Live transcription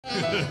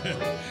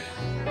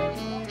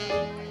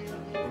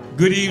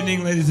Good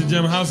evening, ladies and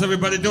gentlemen. How's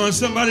everybody doing?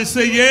 Somebody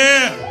say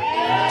yeah.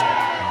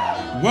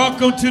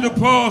 Welcome to the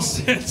Paul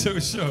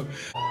Santos Show.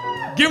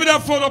 Give it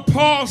up for the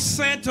Paul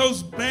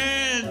Santos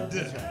Band.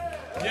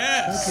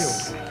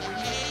 Yes.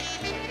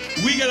 Thank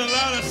you. We got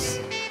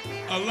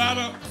a lot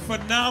of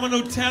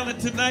phenomenal talent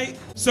tonight.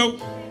 So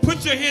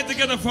put your hand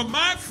together for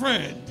my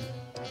friend,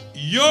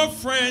 your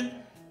friend,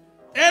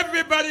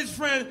 everybody's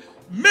friend,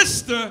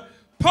 Mr.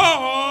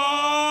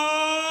 Paul.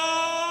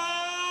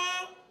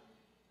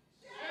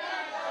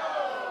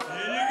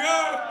 There you go.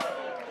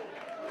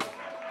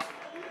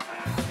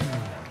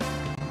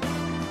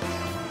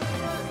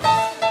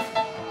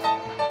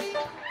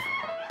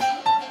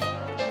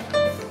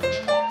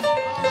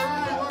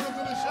 Welcome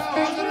to the show.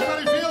 How's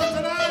everybody feeling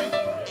tonight?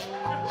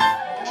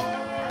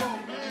 Oh,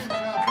 man,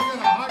 John, we got a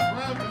hot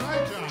crowd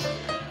tonight, John.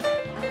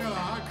 We got a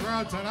hot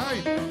crowd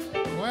tonight.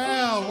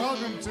 Well,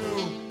 welcome to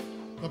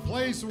the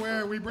place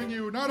where we bring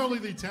you not only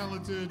the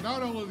talented,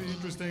 not only the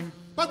interesting,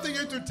 but the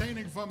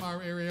entertaining from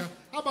our area.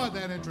 How about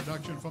that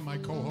introduction from my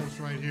co-host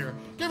right here?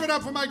 Give it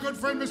up for my good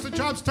friend, Mr.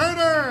 Chops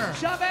Turner.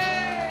 Chubby!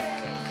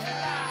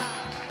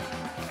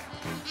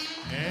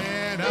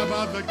 And how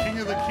about the king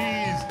of the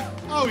keys?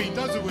 Oh, he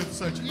does it with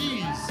such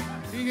ease.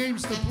 He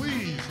aims to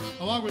please.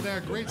 Along with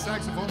that great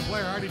saxophone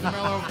player, Artie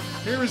DeMello,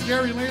 here is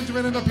Gary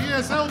Landsman and the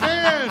PSL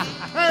Band.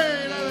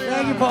 Hey, there they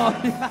Thank you, are. Paul.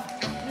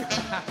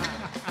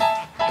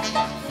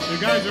 You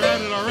guys are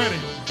at it already.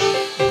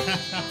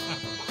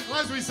 Well,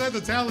 as we said,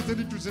 the talented,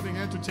 interesting, and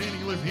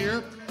entertaining live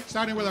here.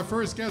 Starting with our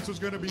first guest, who's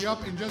going to be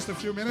up in just a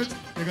few minutes.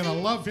 You're going to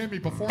love him. He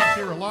performs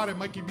here a lot at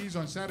Mikey B's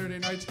on Saturday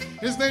nights.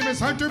 His name is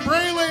Hunter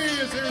Braley.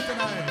 Is here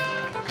tonight.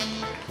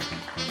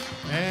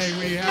 Hey,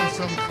 we have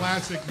some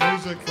classic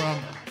music from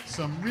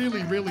some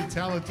really, really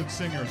talented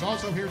singers.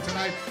 Also here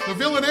tonight, the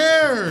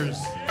Villanaires.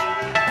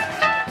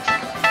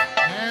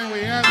 And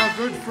we have a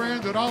good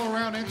friend, an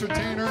all-around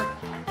entertainer,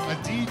 a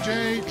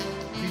DJ.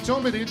 He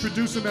told me to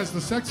introduce him as the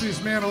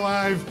sexiest man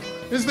alive.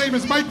 His name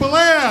is Mike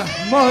Bollea.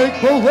 Mike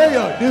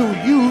Bollea, do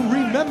you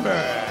remember?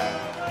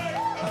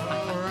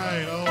 All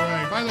right, all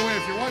right. By the way,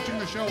 if you're watching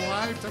the show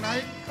live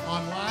tonight,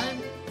 online,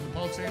 on the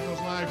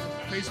PaulSantosLive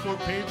Facebook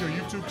page or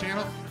YouTube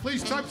channel,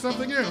 please type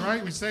something in,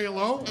 right? We say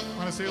hello.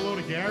 Want to say hello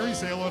to Gary,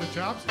 say hello to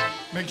Chops.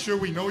 Make sure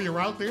we know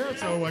you're out there,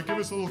 so give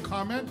us a little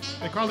comment.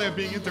 They call that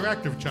being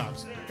interactive,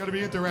 Chops. Got to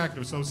be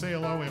interactive, so say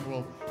hello and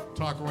we'll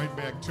talk right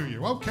back to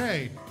you.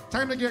 Okay,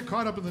 time to get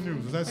caught up in the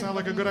news. Does that sound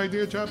like a good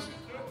idea, Chops?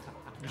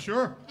 You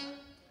sure?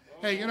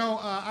 Hey, you know,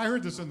 I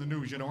heard this in the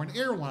news. You know, an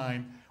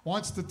airline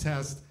wants to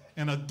test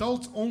an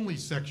adults-only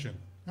section.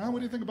 What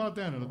do you think about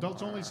that? An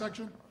adults-only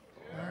section?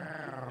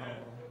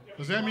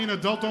 Does that mean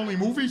adult-only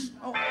movies?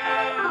 Oh,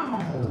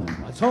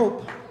 let's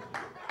hope.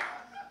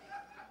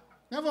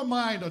 Never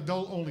mind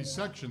adult-only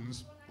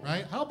sections,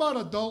 right? How about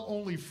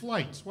adult-only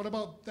flights? What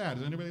about that?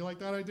 Does anybody like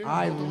that idea?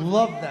 I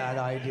love that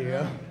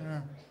idea.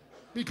 Yeah.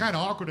 Be kind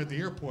of awkward at the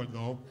airport,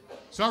 though.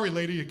 Sorry,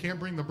 lady, you can't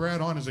bring the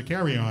brat on as a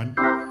carry-on.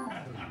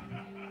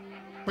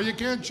 But you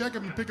can check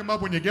him and pick him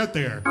up when you get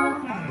there.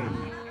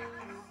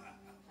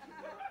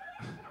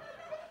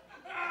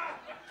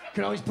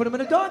 Can always put him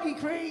in a doggy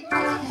crate.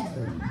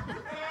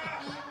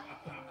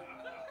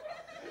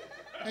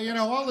 Hey, you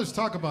know, all this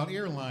talk about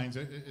airlines,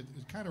 it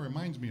kind of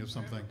reminds me of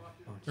something.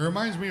 It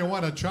reminds me of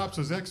one of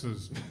Chops'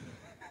 exes,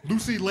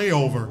 Lucy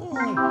Layover.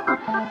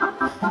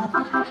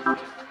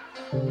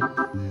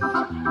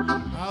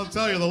 I'll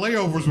tell you, the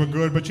layovers were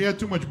good, but she had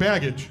too much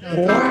baggage.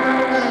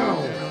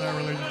 Wow. That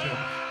relationship.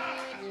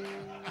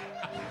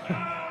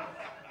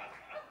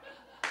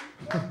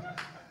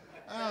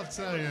 I'll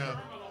tell you.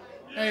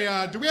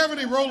 Hey, do we have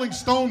any Rolling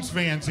Stones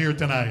fans here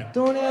tonight?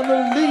 Don't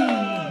ever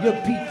leave your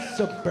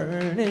pizza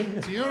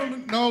burning. So you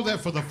don't know that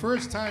for the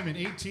first time in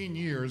 18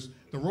 years,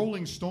 the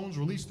Rolling Stones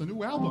released a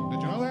new album. Did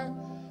you know that?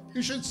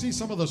 You should see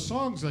some of the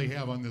songs they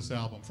have on this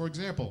album. For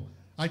example,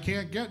 I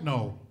Can't Get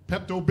No,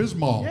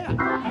 Pepto-Bismol. Yeah.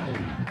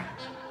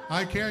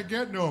 I Can't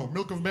Get No,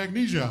 Milk of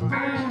Magnesia.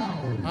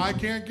 I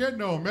Can't Get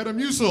No,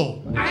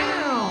 Metamucil.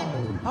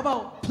 Ow. How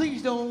about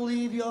please don't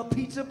leave your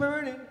pizza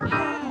burning?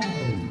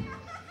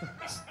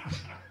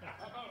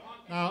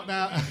 Now,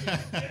 now,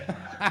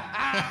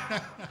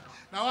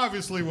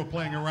 obviously, we're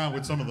playing around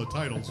with some of the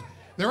titles.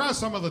 There are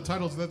some of the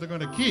titles that they're going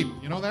to keep.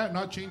 You know that?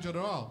 Not change it at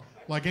all.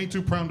 Like Ain't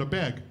Too Proud to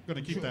Beg.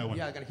 Going to keep that one.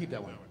 Yeah, I gotta keep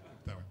that one.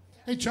 That one.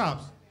 Hey,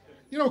 Chops,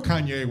 you know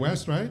Kanye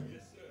West, right?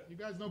 You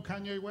guys know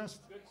Kanye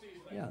West?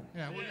 Yeah.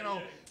 Yeah, well, you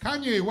know,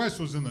 Kanye West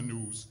was in the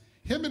news.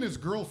 Him and his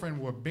girlfriend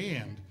were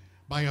banned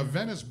by a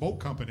Venice boat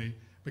company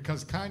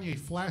because Kanye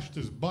flashed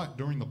his butt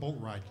during the boat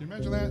ride. Can you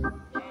imagine that?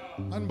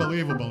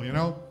 Unbelievable, you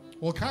know?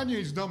 Well,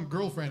 Kanye's dumb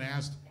girlfriend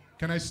asked,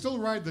 "Can I still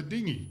ride the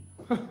dinghy?"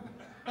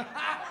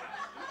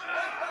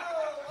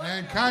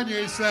 And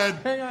Kanye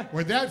said,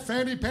 "With that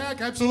fanny pack,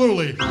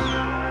 absolutely."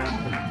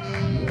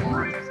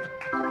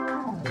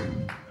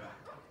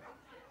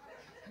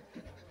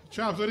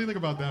 Chops, what do you think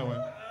about that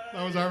one?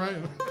 That was all right?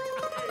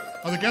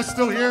 Are the guests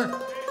still here?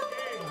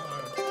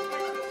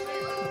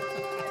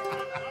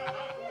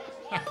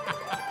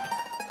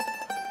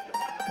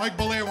 Mike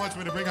Bollea wants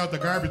me to bring out the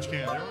garbage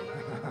can.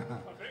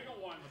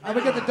 I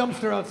would get the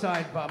dumpster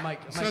outside, Mike.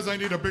 Says I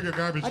need a bigger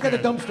garbage can. I got the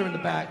dumpster in the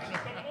back.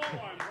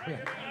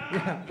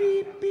 Yeah.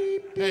 Beep,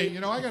 beep, beep. Hey,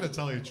 you know, I got to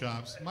tell you,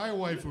 Chops, my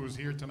wife who's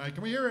here tonight,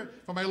 can we hear it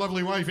from my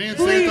lovely wife, Aunt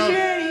Please, Santa?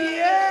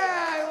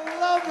 yeah, I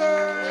love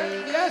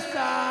her. Yes,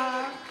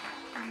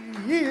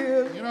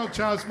 yeah. You know,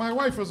 Chops, my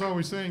wife was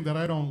always saying that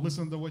I don't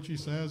listen to what she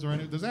says or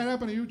anything. Does that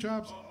happen to you,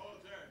 Chops?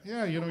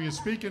 Yeah, you know, you're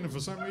speaking, and for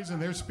some reason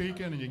they're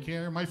speaking, and you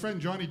can't. My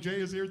friend Johnny J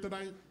is here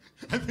tonight.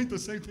 I think the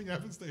same thing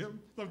happens to him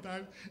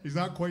sometimes. He's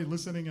not quite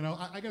listening. You know,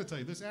 I got to tell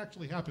you, this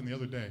actually happened the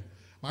other day.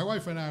 My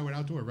wife and I went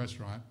out to a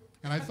restaurant,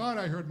 and I thought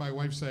I heard my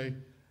wife say,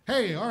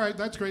 "Hey, all right,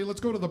 that's great.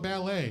 Let's go to the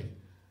ballet."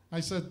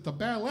 I said, "The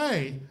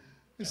ballet?"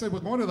 I said,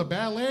 "We're going to the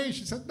ballet?"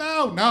 She said,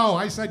 "No."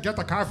 I said, "Get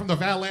the car from the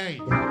valet."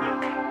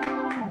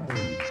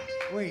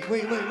 Wait.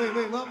 Well,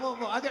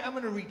 I'm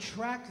going to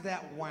retract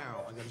that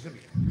wow.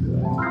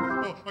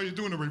 Oh, you're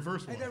doing a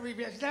reverse one. That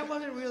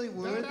wasn't really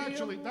worthy.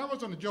 That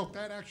wasn't a joke.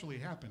 That actually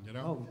happened, you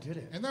know? Oh, did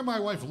it? And then my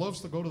wife loves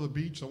to go to the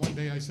beach, so one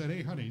day I said,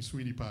 "Hey, honey,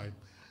 sweetie pie."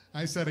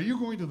 I said, "Are you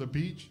going to the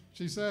beach?"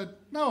 She said,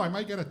 "No, I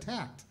might get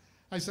attacked."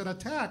 I said,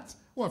 "Attacked?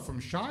 What, from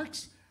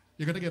sharks?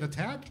 You're going to get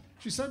attacked?"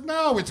 She said,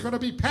 "No, it's going to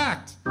be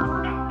packed."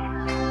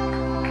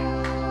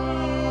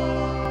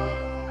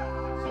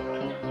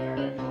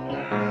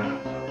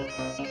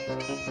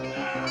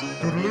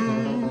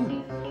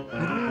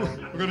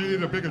 We're going to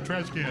need a bigger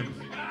trash can.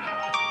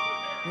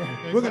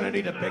 Yeah, we're going to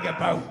need a bigger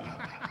boat.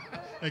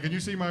 Hey, can you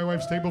see my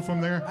wife's table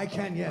from there? I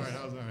can, yes.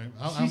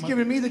 All right. She's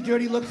giving me the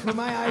dirty look through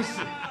my eyes,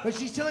 but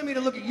she's telling me to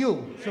look at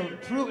you. So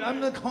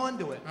I'm the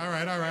conduit. All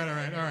right.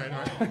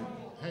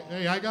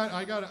 Hey, I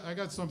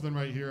got something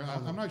right here.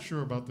 I'm not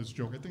sure about this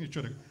joke. I think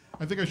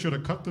I should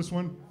have cut this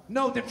one.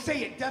 No,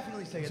 say it.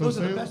 Definitely say it. So Those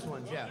are the best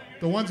ones, yeah.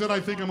 The ones that I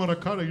think I'm going to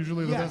cut are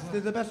usually the best. Yes, they're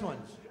the best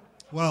ones.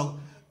 Well,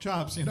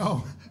 Chops, you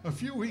know, a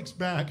few weeks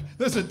back,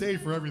 there's a day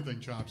for everything,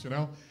 Chops, you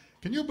know.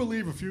 Can you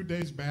believe a few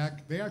days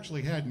back, they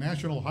actually had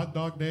National Hot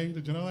Dog Day?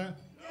 Did you know that?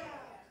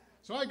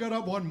 So I got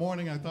up one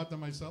morning, I thought to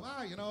myself,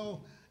 you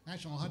know,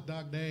 National Hot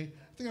Dog Day,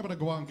 I think I'm going to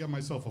go out and get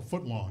myself a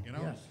foot long, you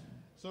know? Yes.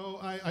 So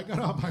I got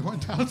up, I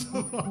went down to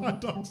the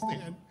hot dog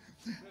stand,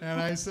 and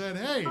I said,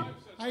 "Hey,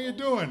 how you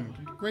doing?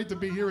 Great to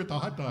be here at the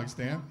hot dog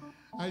stand."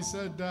 I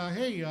said,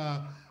 "Hey,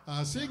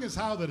 seeing as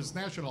how that it's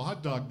National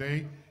Hot Dog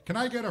Day, can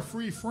I get a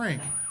free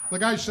Frank?" The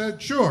guy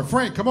said, "Sure,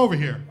 Frank, come over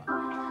here."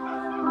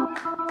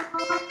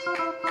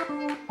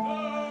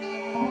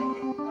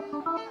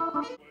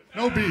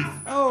 No beef.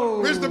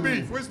 Oh. Where's the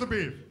beef? Where's the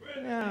beef?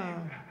 Yeah.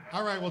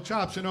 All right, well,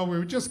 Chops, you know, we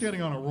were just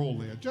getting on a roll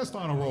there. Just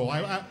on a roll.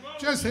 I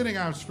just hitting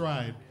our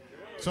stride.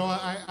 So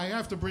I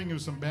have to bring you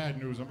some bad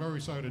news. I'm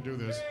very sorry to do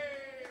this.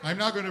 I'm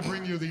not going to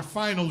bring you the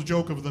final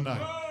joke of the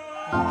night.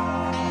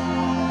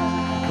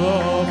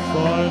 The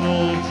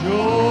final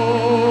joke.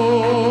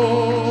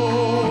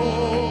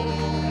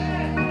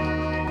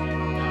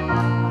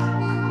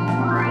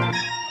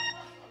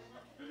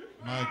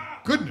 My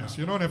goodness,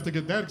 you don't have to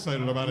get that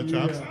excited about it,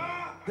 Chops.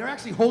 They're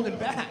actually holding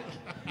back.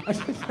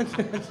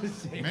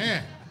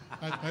 Man,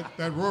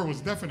 that roar was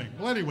deafening.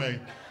 Well, anyway,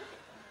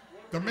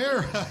 the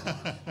mayor...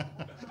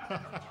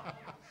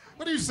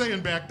 What are you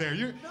saying back there?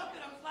 Nothing, I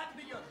was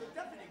laughing at the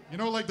deafening. You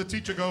know, like the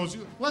teacher goes,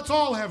 "Let's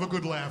all have a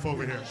good laugh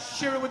over here."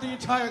 Share it with the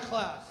entire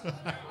class.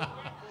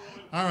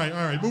 All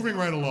right, moving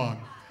right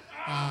along.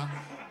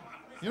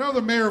 You know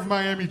the mayor of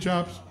Miami,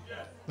 Chops?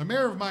 The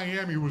mayor of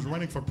Miami, who was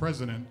running for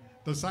president,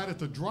 decided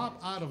to drop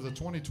out of the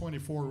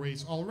 2024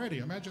 race already.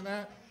 Imagine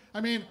that.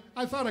 I mean,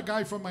 I thought a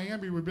guy from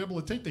Miami would be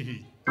able to take the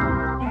heat.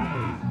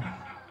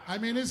 I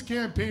mean, his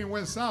campaign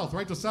went south,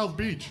 right to South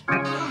Beach.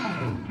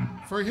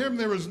 For him,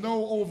 there is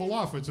no Oval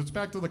Office. It's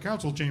back to the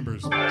council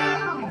chambers.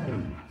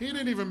 He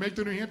didn't even make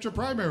the New Hampshire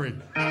primary.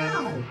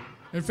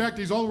 In fact,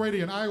 he's already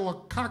in Iowa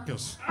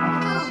caucus.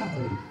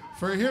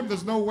 For him,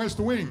 there's no West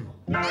Wing.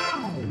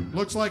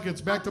 Looks like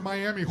it's back to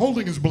Miami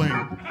holding his bling.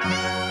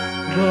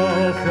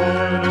 The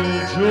final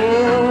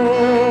joke.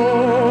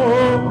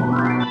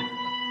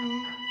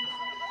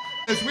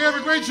 Yes, we have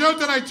a great show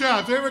tonight,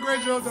 Chops. We have a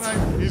great show tonight.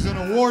 He's an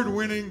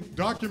award-winning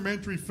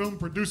documentary film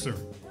producer.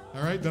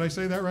 All right, did I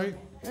say that right?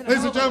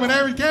 Ladies and gentlemen,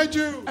 Aaron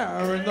Caju.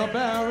 Aaron the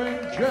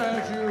Baron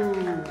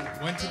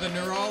Caju. Went to the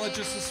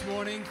neurologist this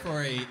morning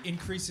for an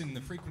increase in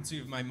the frequency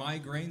of my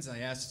migraines. I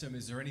asked him,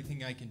 "Is there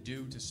anything I can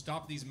do to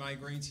stop these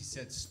migraines?" He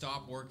said,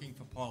 "Stop working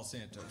for Paul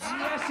Santos."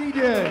 Yes, he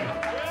did.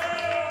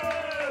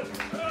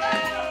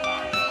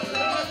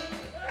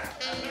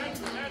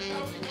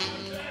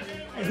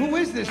 Hey, who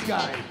is this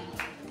guy?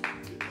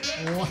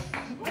 I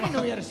didn't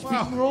know he had a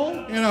speaking role.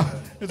 You know,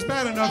 it's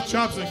bad enough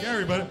Chops and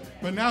Gary, but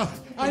now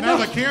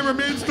the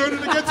cameraman's turning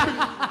against me.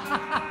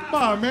 Come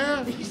on,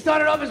 man. He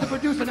started off as the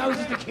producer, now he's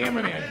just the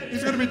cameraman.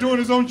 He's going to be doing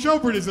his own show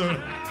pretty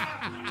soon.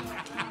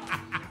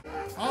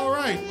 All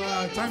right,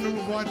 time to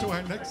move on to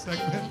our next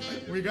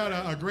segment. We got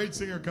a great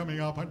singer coming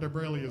up. Hunter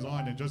Braley is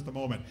on in just a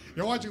moment.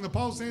 You're watching the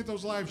Paul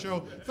Santos Live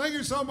Show. Thank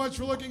you so much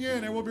for looking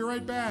in, and we'll be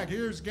right back.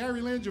 Here's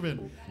Gary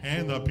Langevin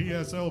and the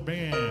PSL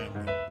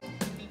Band.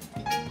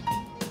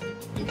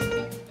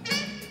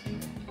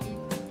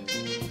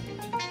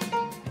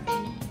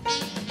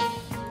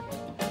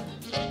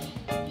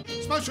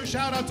 special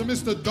shout out to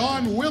Mr.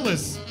 Don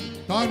Willis.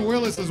 Don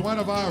Willis is one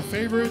of our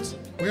favorites.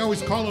 We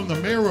always call him the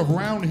mayor of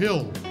Round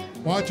Hill.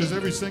 Watches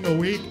every single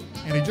week,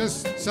 and he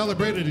just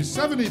celebrated his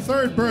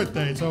 73rd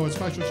birthday. So a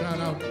special shout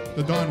out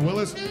to Don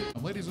Willis.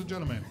 Ladies and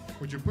gentlemen,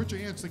 would you put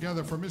your hands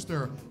together for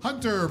Mr.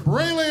 Hunter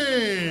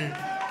Braley?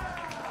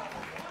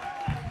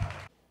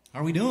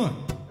 How are we doing?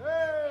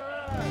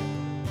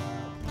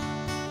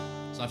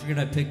 So I figured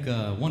I'd pick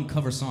one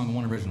cover song and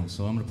one original.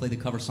 So I'm going to play the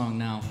cover song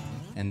now,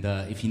 and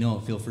if you know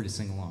it, feel free to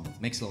sing along.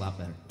 Makes it a lot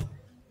better.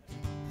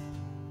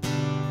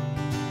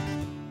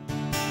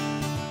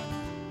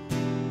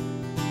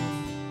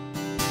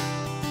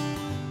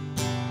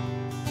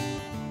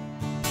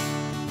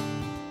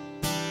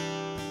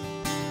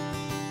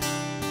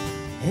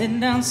 Heading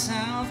down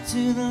south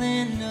to the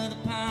land of the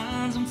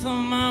pines. I'm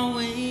from my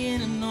way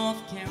into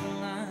North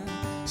Carolina.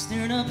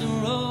 Staring up the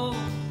road,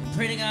 and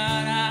pray to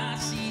God I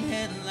see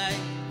headlights.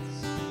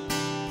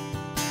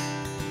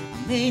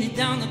 I made it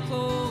down the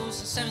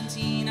coast in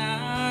 17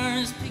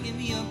 hours, picking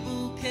me a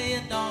bouquet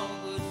of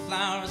dogwood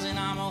flowers. And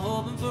I'm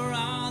hoping for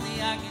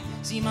Raleigh I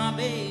can see my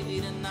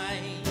baby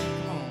tonight.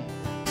 Come on.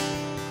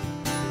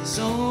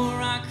 So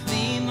rock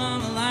me,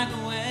 mama, like a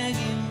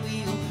wagon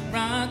wheel.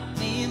 Rock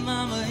me,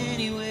 mama,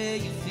 anywhere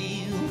you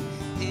feel.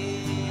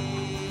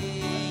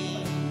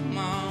 Hey,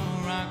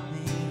 mama, rock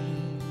me.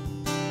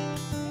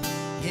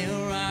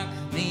 Yeah, rock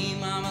me,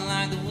 mama,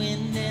 like the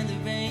wind and the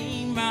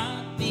rain.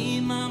 Rock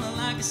me, mama,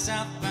 like a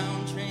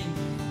southbound train.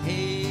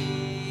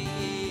 Hey,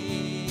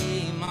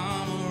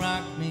 mama,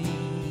 rock me.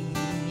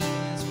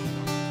 That's what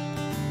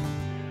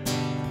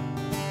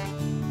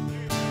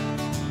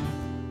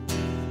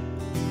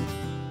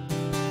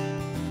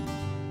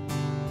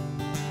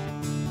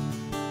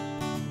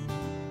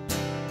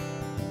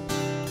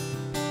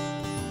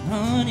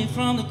honey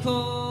from the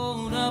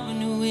cold up in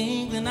New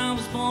England. I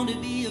was born to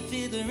be a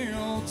fiddler in an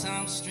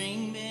old-time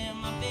string band.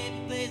 My baby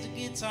plays the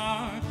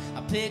guitar,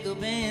 I pick a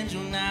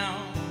banjo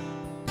now.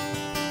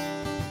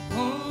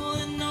 Oh,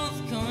 the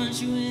North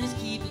Country winters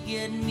keep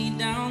getting me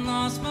down.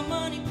 Lost my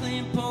money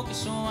playing poker,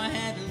 so I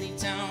had to leave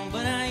town.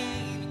 But I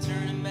ain't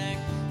turning back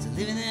to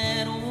living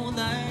that old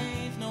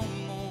life no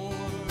more.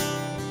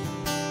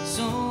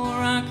 So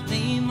rock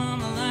me,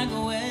 mama, like a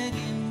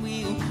wagon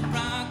wheel.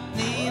 Rock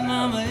me,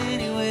 mama,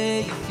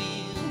 anywhere you feel.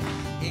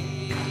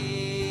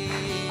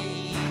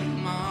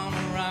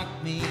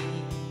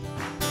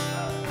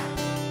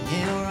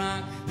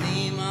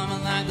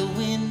 The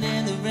wind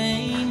and the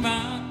rain.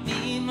 Rock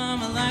me,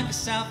 mama, like a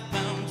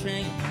southbound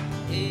train.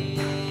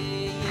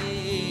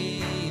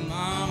 Hey,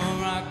 mama,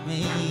 rock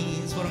me.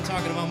 That's what I'm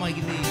talking about,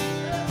 Mikey B.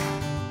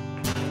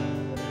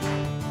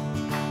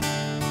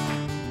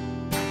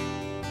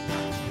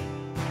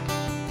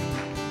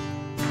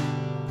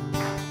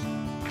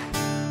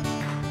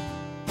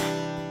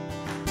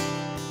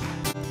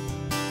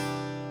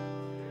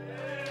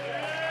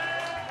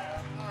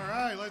 All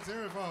right, let's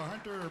hear it for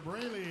Hunter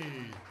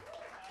Braley.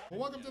 Well,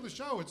 welcome to the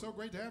show. It's so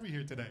great to have you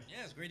here today.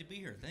 Yeah, it's great to be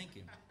here. Thank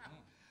you.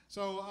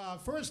 So,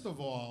 first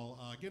of all,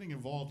 getting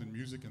involved in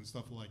music and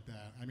stuff like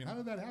that, I mean, how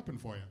did that happen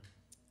for you?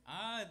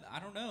 I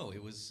don't know.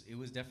 It was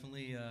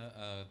definitely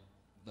a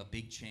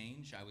big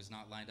change. I was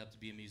not lined up to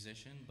be a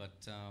musician,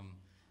 but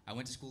I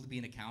went to school to be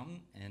an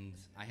accountant, and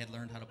I had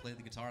learned how to play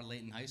the guitar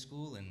late in high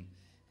school. And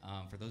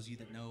for those of you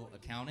that know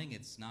accounting,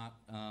 it's not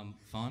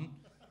fun.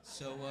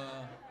 So,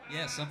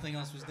 yeah, something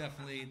else was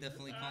definitely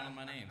calling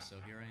my name. So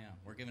here I am.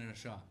 We're giving it a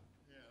shot.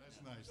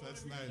 Nice,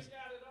 that's nice.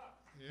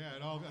 Yeah,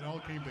 it all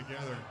came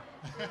together.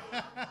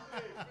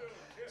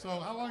 So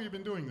how long have you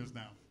been doing this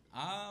now?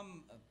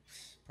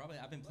 Probably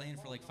I've been playing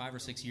for like 5 or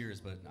 6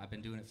 years, but I've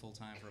been doing it full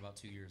time for about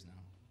 2 years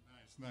now.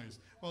 Nice.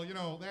 Well, you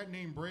know, that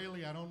name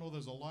Braley, I don't know,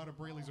 there's a lot of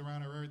Braleys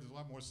around our area. There's a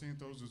lot more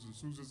Santoses and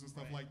Sousas and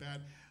stuff like that.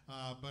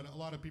 But a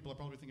lot of people are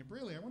probably thinking,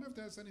 Braley, I wonder if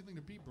that has anything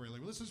to Pete Braley.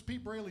 Well, this is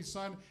Pete Braley's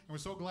son, and we're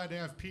so glad to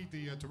have Pete,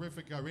 the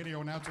terrific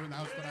radio announcer in the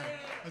house tonight.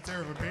 Let's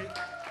hear it for Pete.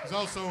 He's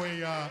also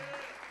an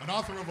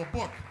author of a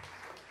book.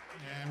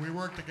 And we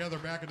worked together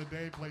back in the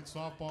day, played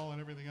softball and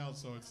everything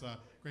else. So it's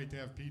great to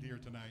have Pete here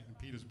tonight. And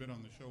Pete has been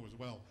on the show as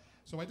well.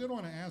 So I did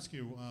want to ask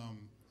you,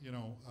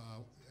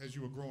 as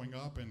you were growing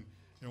up and,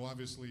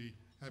 obviously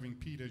having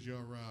Pete as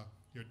your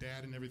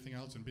dad and everything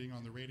else and being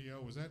on the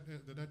radio,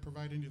 did that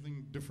provide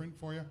anything different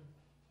for you?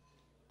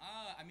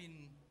 I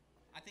mean,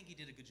 I think he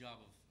did a good job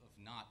of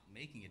not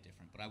making it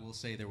different. But I will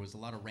say there was a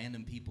lot of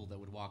random people that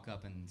would walk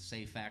up and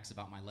say facts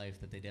about my life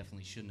that they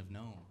definitely shouldn't have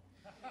known.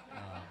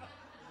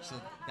 So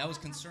that was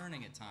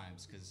concerning at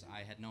times because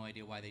I had no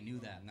idea why they knew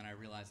that. And then I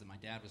realized that my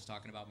dad was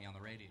talking about me on the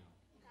radio.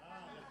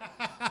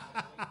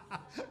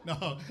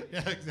 No,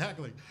 yeah,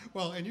 exactly.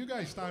 Well, and you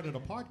guys started a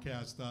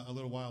podcast a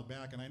little while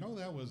back, and I know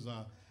that was,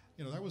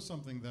 that was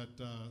something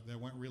that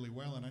went really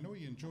well, and I know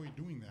you enjoyed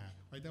doing that,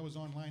 right? That was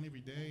online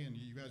every day, and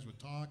you guys would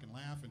talk and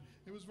laugh, and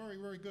it was very,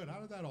 very good. How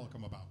did that all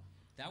come about?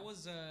 That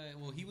was,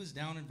 he was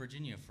down in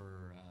Virginia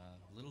for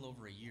a little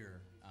over a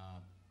year,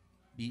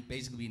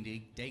 basically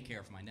being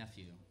daycare for my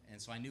nephew.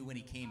 And so I knew when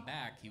he came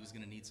back, he was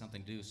going to need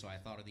something to do, so I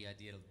thought of the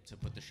idea to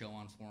put the show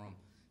on for him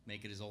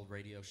make it his old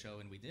radio show,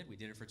 and we did. We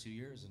did it for 2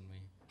 years, and we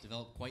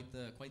developed quite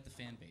the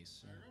fan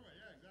base. I remember,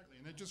 yeah, exactly.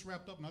 And it just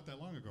wrapped up not that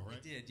long ago, right?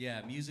 It did,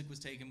 yeah. Music was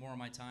taking more of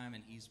my time,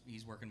 and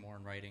he's working more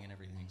on writing and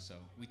everything. So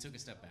we took a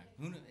step back.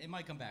 It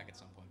might come back at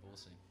some point, but we'll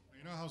see.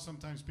 You know how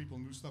sometimes people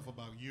knew stuff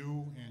about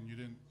you and you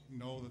didn't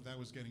know that that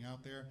was getting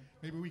out there?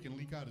 Maybe we can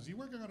leak out. Is he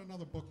working on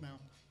another book now?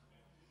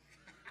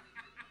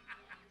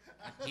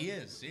 He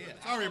is.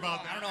 Sorry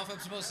about that. I don't know if I'm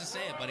supposed to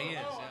say it, but he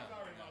is.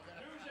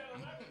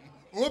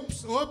 Yeah.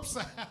 Oops.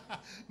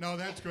 No,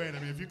 that's great. I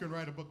mean, if you can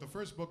write a book, the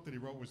first book that he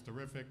wrote was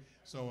terrific.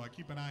 So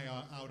keep an eye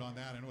out on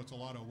that. I know it's a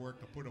lot of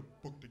work to put a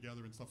book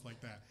together and stuff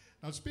like that.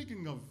 Now,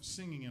 speaking of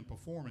singing and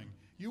performing,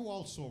 you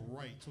also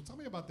write. So tell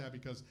me about that,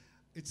 because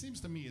it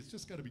seems to me it's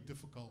just got to be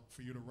difficult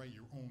for you to write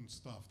your own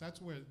stuff. That's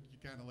where you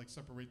kind of like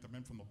separate the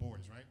men from the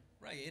boys, right?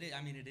 Right. It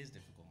is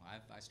difficult.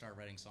 I started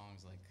writing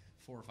songs like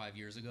 4 or 5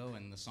 years ago,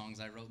 and the songs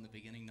I wrote in the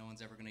beginning, no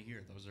one's ever going to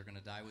hear. Those are going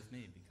to die with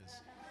me because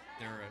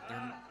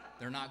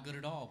they're not good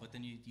at all. But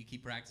then you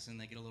keep practicing,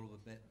 they get a little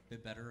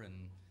bit better,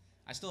 and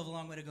I still have a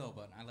long way to go.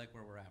 But I like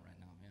where we're at right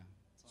now. Yeah.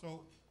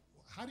 So,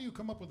 how do you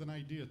come up with an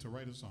idea to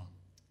write a song?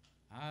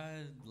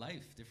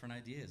 Life, different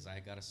ideas.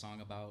 I got a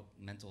song about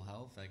mental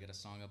health. I got a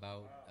song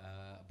about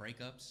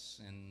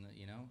breakups, and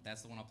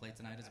that's the one I'll play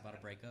tonight. Is about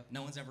a breakup.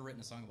 No one's ever written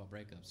a song about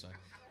breakups, so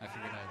I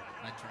figured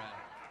I'd try.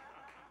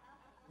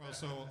 Well,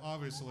 so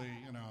obviously,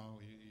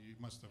 you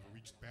must have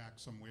reached back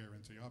somewhere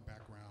into your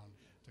background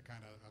to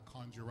kind of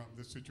conjure up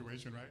this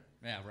situation, right?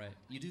 Yeah, right.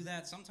 You do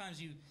that. Sometimes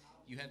you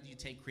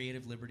take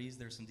creative liberties.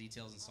 There's some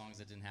details in songs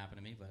that didn't happen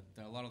to me, but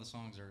a lot of the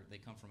songs they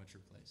come from a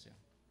true place. Yeah.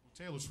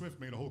 Taylor Swift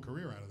made a whole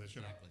career out of this,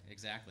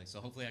 Exactly. So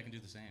hopefully I can do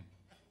the same.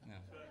 Yeah.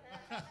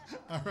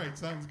 All right,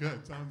 sounds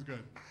good.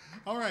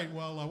 All right,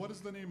 well, what is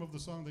the name of the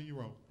song that you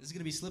wrote? This is going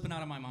to be Slipping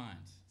Out of My Mind.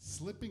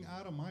 Slipping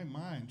Out of My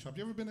Mind. Have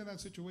you ever been in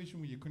that situation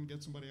where you couldn't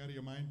get somebody out of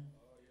your mind?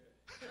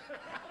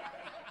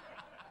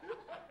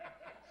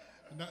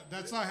 No,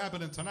 that's not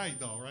happening tonight,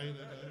 though, right?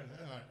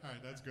 All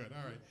right, that's good.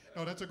 All right.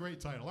 No, that's a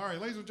great title. All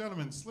right, ladies and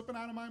gentlemen, Slipping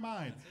Out of My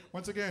Mind.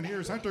 Once again,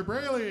 here's Hunter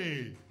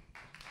Braley.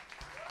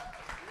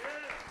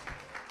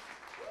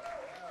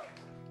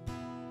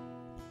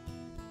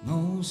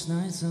 Most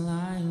nights I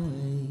lie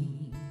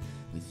awake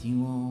with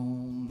you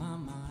on my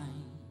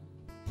mind,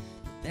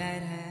 but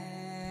that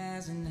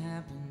hasn't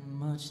happened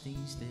much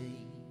these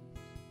days.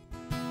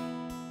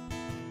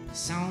 It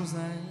sounds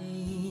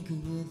like a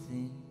good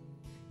thing,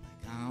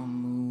 like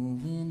I'm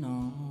moving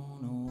on,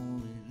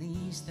 or at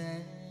least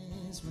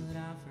that's what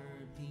I've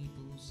heard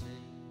people say.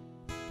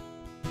 I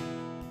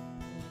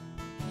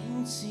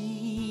don't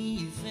see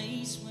your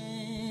face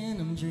when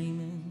I'm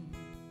dreaming,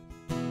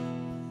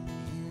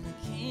 and I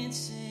can't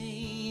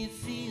say it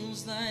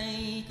feels like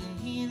I'm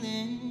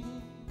healing.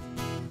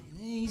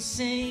 They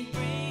say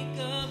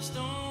breakups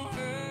don't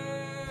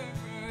hurt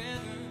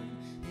forever,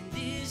 and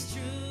it's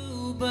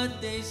true,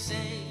 but they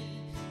say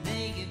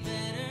they get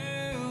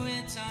better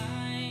with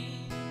time.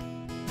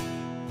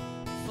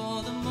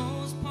 For the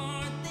most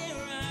part they're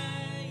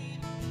right,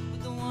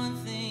 but the one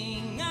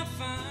thing I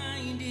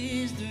find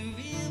is the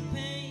real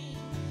pain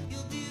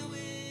you'll deal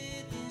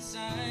with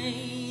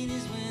inside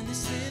is when they're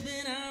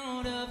slipping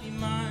out of your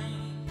mind.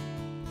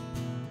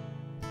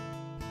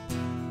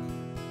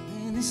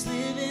 When they're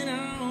slipping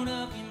out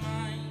of your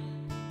mind.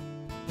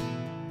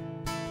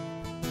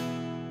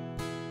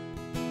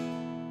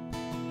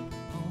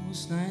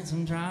 Most nights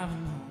I'm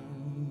driving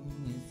home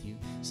with you,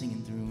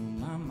 singing through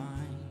my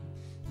mind,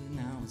 but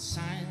now it's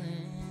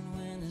silent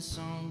when the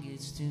song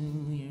gets to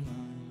your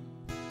line.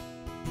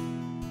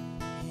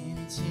 And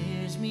it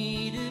tears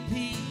me to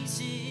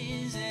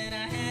pieces that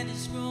I had to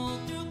scroll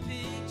through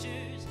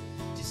pictures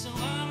just so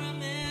I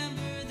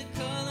remember the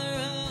color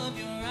of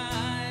your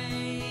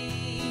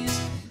eyes.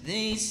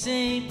 They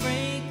say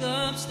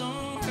breakups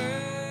don't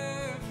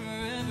hurt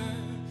forever,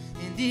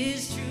 and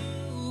it's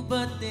true,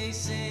 but they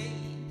say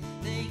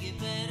they get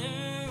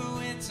better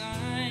with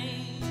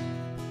time.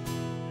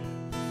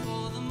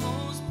 For the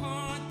most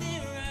part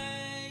they're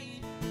right,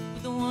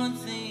 but the one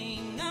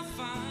thing I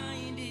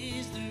find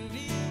is the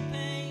real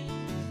pain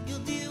you'll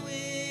deal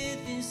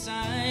with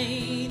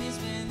inside is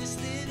when they're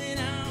slipping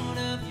out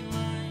of your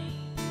mind.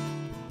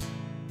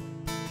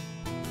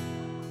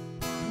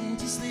 They're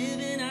just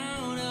slipping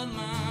out of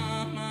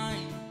my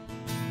mind.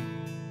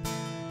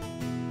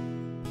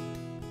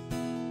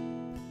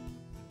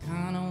 I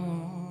kinda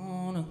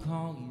wanna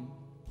call you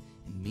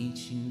and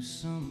meet you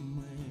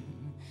somewhere,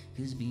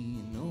 'cause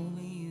being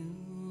over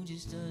you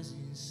just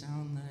doesn't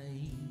sound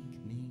like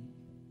me.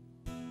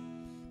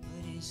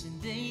 But it's a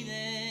day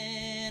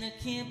that I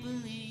can't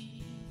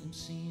believe I'm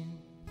seeing,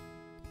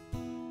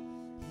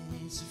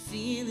 and it's a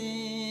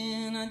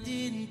feeling I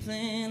didn't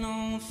plan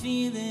on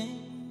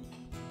feeling.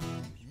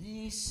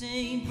 They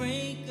say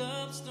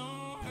breakups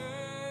don't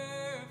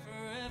hurt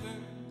forever,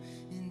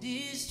 and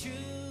it's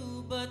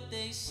true, but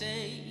they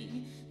say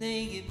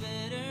they get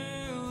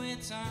better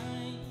with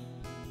time.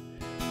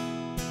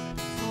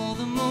 For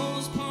the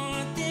most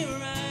part they're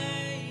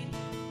right,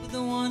 but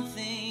the one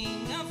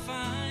thing I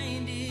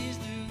find is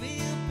the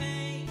real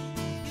pain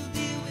you'll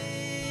deal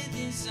with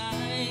inside.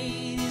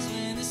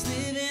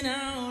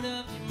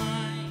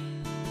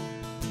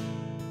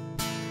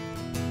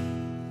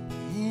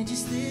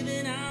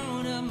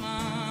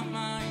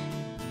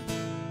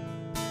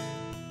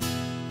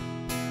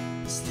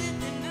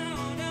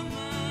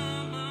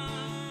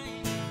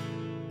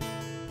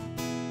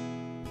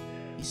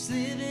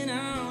 slipping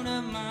out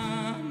of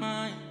my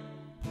mind.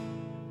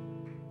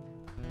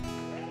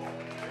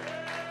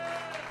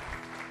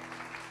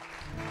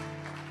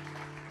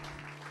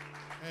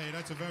 Hey,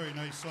 that's a very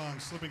nice song,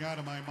 Slipping Out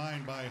of My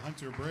Mind by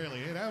Hunter Braley.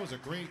 Hey, that was a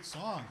great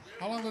song.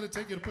 How long did it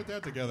take you to put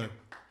that together?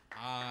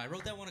 I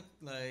wrote that one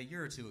a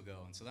year or two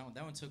ago, and so that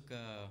one took,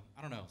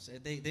 I don't know, so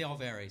they all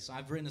vary. So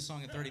I've written a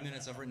song in 30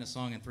 minutes, I've written a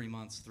song in 3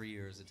 months, 3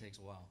 years. It takes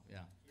a while, yeah.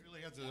 You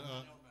really had to,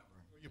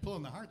 you're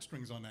pulling the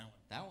heartstrings on that one.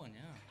 That one,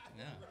 yeah.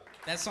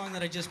 That song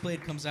that I just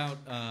played comes out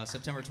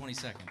September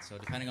 22nd, so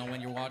depending on when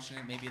you're watching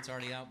it, maybe it's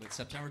already out, but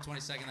September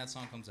 22nd, that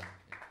song comes out.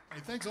 Yeah. Hey,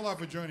 thanks a lot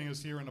for joining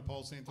us here on the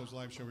Paul Santos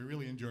Live Show. We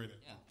really enjoyed it.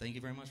 Yeah, thank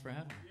you very much for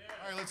having me.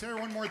 All right, let's hear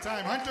it one more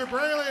time. Hunter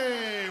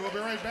Braley. We'll be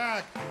right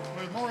back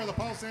with more of the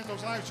Paul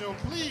Santos Live Show.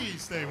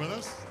 Please stay with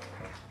us.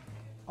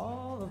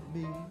 All of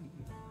me,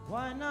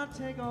 why not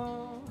take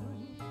all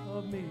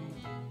of me?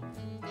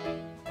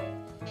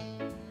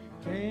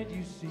 Can't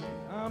you see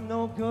I'm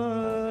no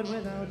good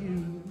without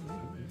you?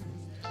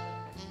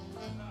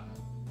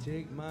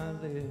 Take my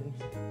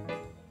lips,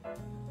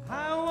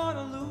 I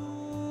wanna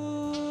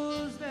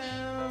lose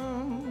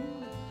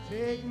them.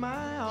 Take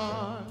my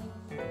arms,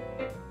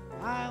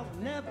 I'll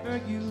never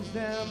use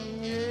them,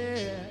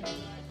 yeah.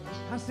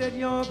 I said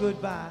your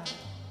goodbye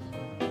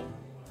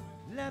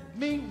left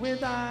me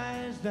with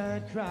eyes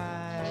that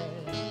cry.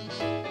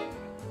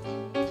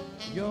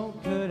 Yo,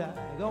 could I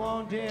go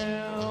on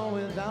down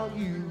without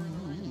you?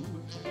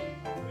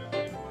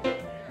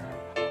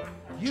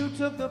 You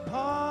took the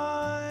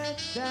part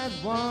that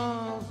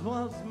once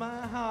was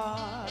my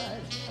heart,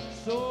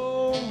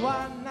 so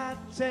why not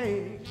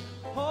take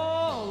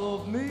all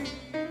of me?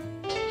 All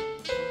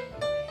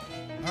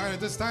right, at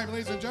this time,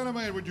 ladies and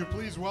gentlemen, would you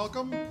please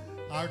welcome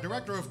our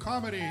director of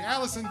comedy,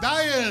 Allison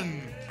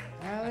Dyan.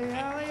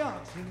 Alley,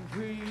 oxen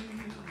free.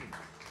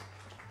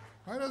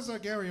 Why does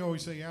Gary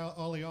always say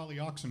Ollie,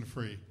 oxen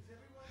free?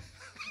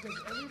 Because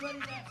everybody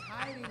that's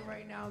hiding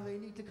right now, they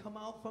need to come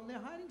out from their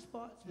hiding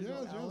spots.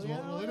 Yes.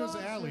 Well, it is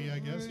Allie, I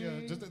guess.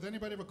 Yeah. Does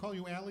anybody ever call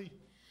you Allie?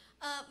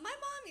 My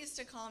mom used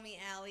to call me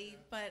Allie,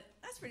 but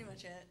that's pretty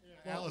much it.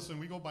 Yeah, Allison,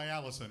 we go by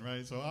Allison,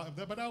 right? So,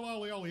 but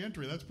Ollie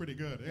entry, that's pretty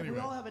good. Yeah, anyway.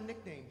 we all have a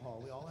nickname,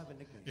 Paul. We all have a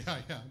nickname.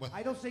 Yeah. Well.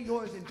 I don't say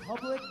yours in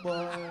public,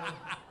 but...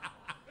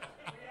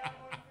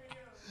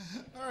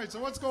 All right,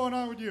 so what's going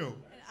on with you?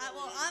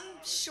 Well, I'm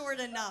short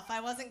enough.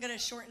 I wasn't going to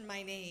shorten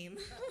my name.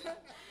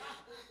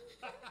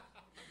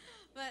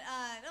 But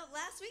no,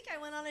 last week I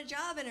went on a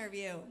job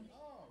interview.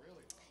 Oh,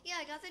 really? Yeah,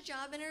 I got the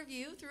job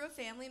interview through a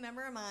family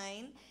member of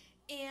mine.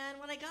 And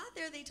when I got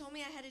there, they told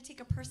me I had to take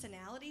a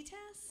personality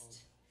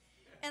test.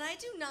 And I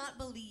do not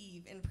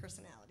believe in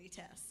personality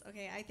tests,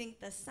 okay? I think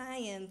the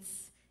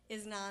science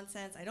is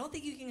nonsense. I don't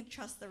think you can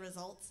trust the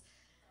results.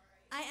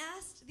 I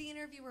asked the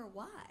interviewer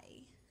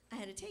why I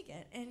had to take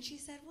it. And she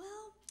said,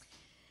 well,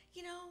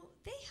 you know,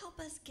 they help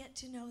us get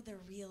to know the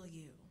real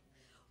you.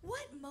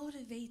 What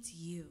motivates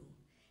you?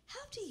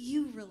 How do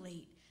you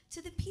relate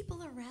to the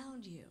people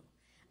around you?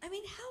 I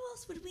mean, how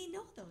else would we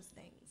know those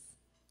things?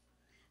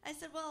 I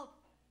said, well,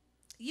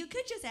 you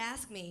could just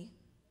ask me.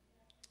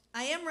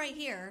 I am right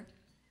here.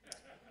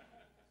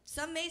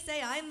 Some may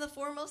say I'm the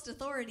foremost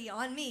authority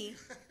on me.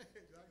 Exactly.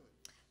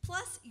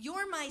 Plus,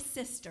 you're my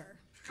sister.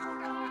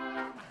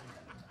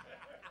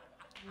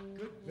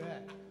 Good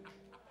bet.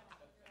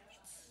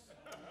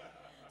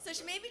 So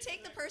she made me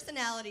take the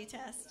personality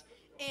test.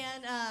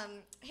 And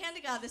hand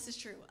to God, this is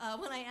true.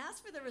 When I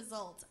asked for the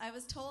results, I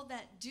was told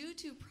that due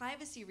to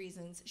privacy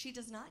reasons, she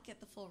does not get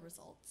the full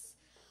results.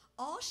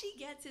 All she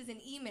gets is an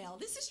email,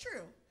 this is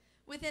true,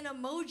 with an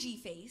emoji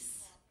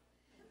face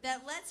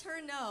that lets her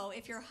know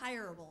if you're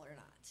hireable or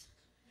not.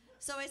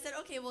 So I said,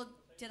 okay, well,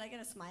 did I get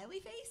a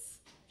smiley face?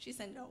 She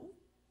said, no.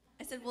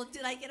 I said, well,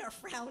 did I get a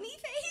frowny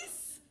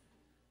face?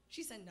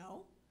 She said,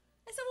 no.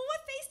 I said, well,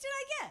 what face did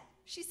I get?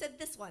 She said,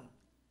 this one.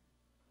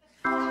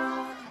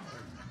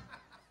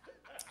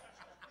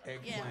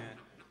 Eggplant. Yeah.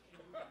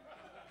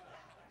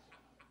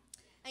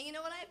 And you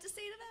know what I have to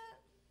say to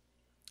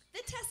that?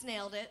 The test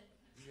nailed it.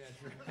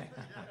 That's right.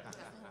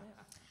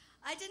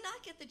 I did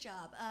not get the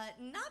job,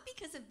 not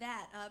because of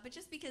that, but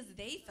just because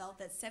they felt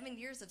that 7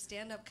 years of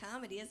stand-up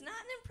comedy is not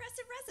an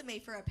impressive resume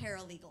for a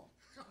paralegal.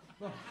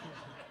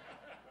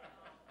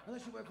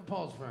 Unless you work for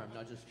Paul's firm,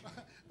 not just...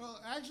 Well,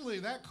 actually,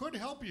 that could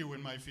help you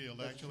in my field,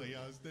 actually,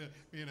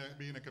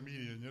 being a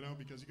comedian, you know,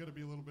 because you got to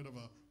be a little bit of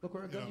a... Look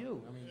where it got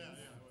you. I mean,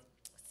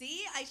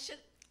 See, I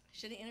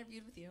should have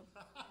interviewed with you.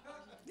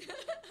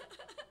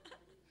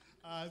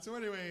 So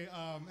anyway,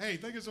 hey,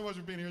 thank you so much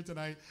for being here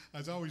tonight.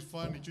 It's always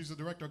fun. She's the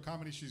director of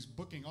comedy. She's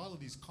booking all of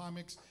these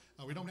comics.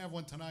 We don't have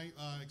one tonight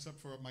except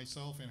for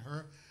myself and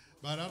her.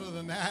 But other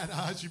than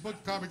that, she books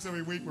comics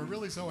every week. We're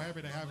really so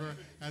happy to have her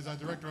as our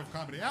director of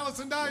comedy.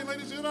 Allison Dyan,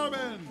 ladies and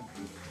gentlemen.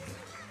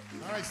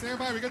 All right, stand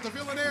by. We got the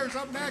Villanaires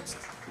up next.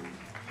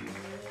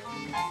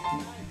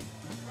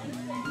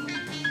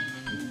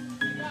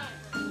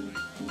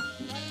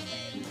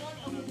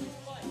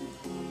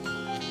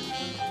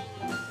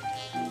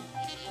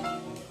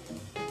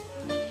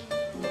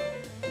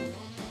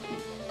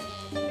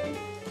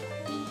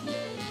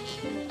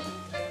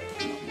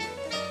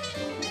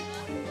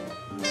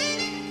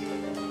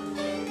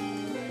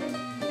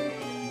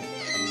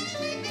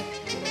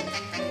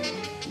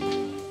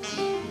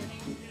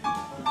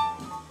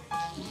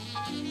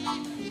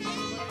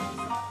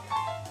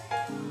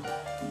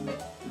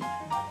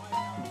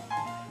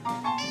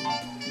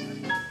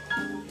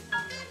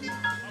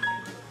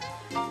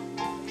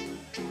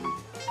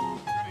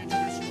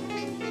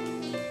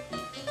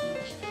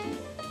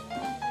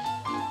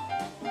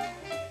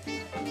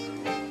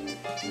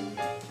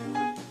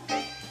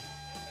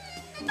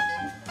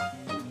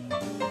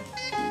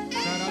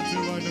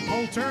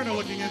 Turner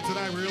looking in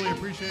tonight. We really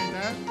appreciate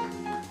that.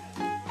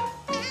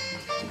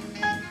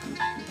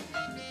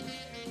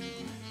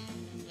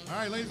 All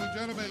right, ladies and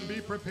gentlemen,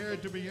 be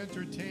prepared to be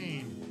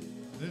entertained.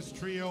 This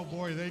trio,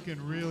 boy, they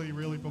can really,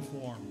 really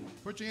perform.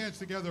 Put your hands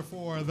together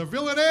for the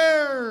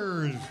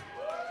Villanaires.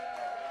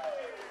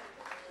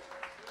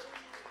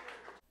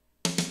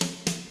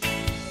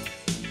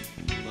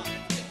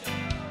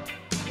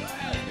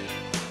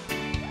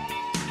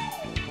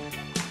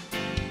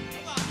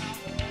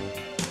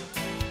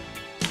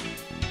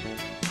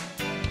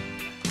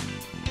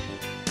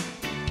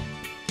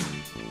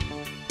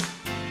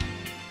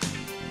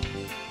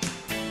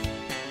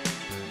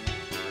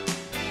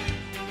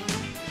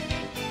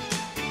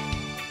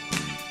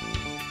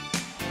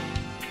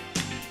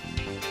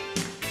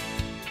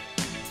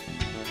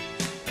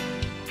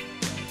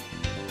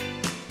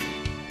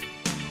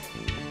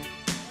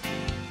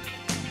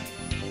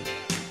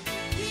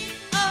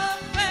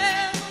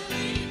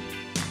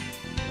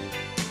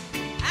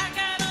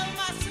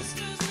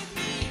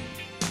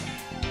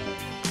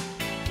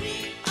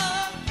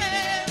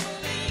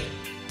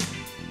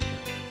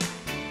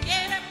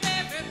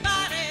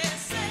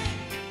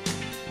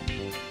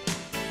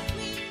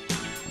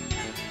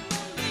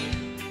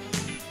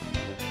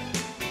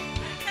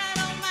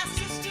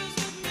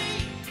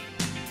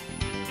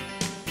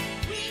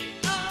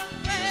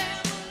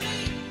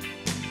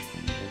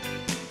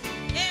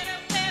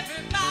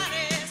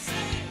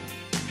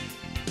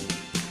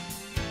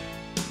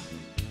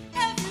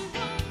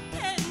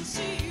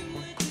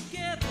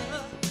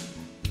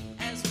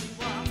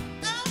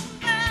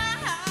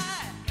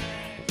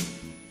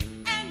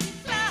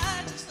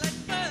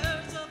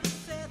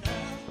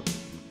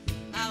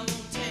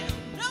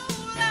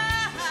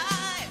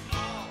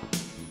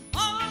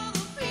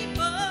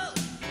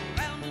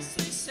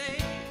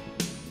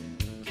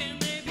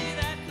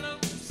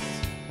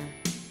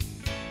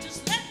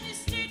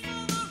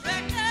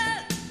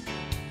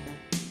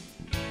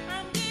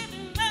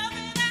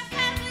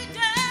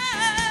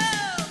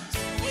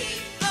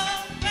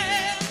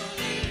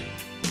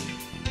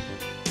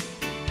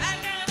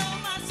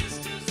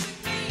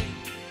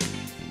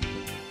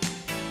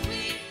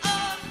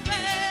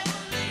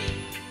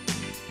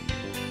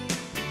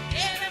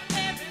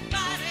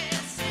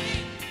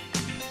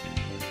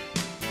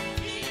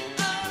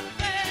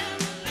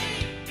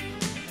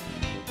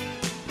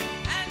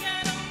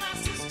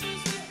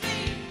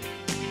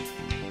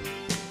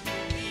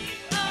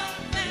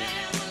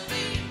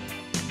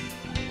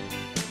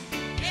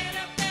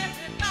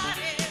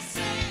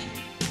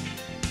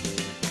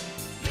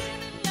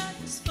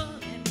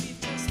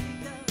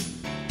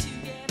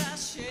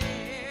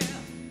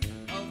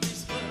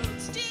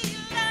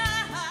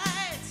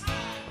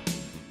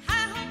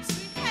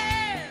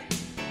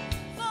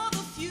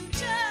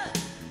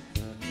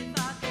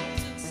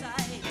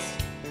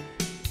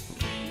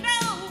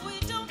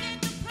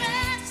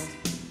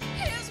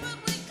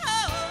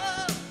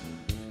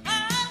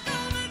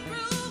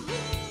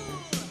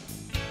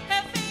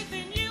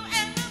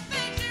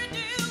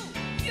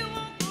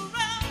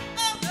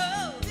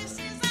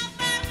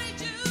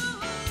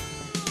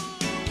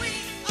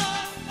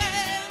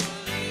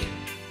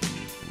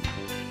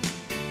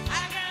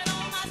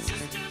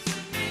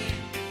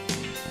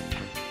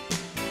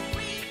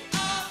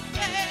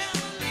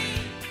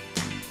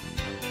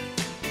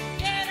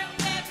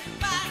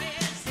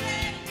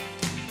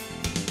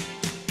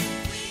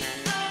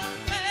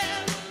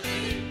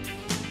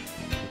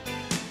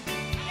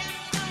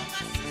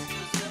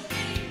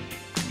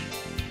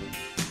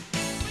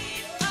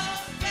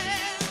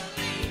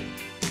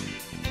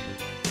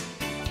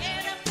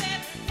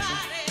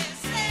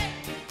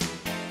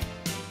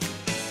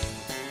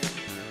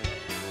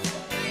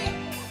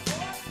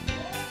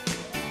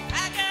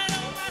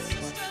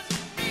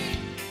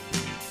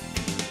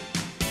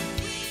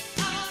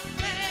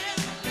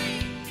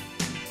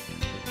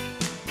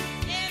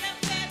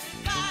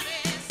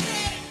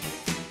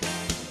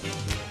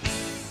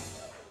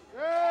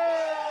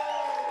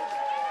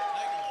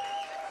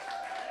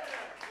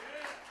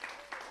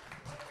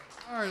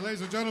 All right,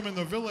 ladies and gentlemen,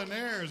 the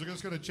Villanaires are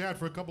just going to chat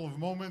for a couple of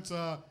moments.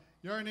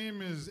 Your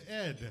name is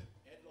Ed.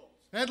 Ed Lopes.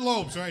 Ed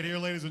Lopes, right here,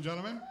 ladies and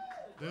gentlemen.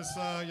 This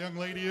young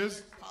lady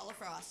is? Paula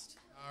Frost.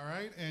 All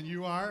right, and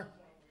you are?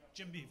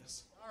 Jim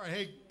Beavis. All right,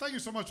 hey, thank you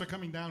so much for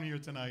coming down here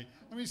tonight.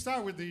 Let me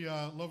start with the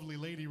lovely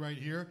lady right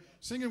here,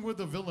 singing with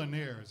the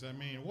Villanaires. I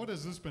mean, what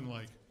has this been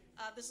like?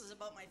 This is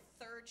about my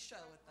third show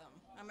with them.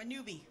 I'm a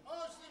newbie.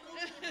 Oh, it's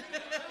the newbie.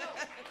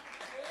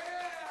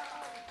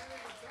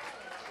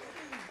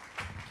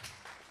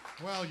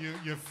 Well,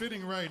 you're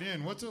fitting right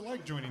in. What's it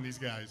like joining these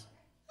guys?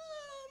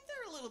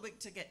 They're a little bit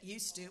to get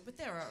used to, but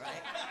they're all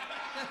right.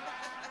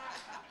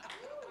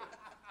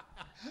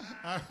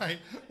 All right.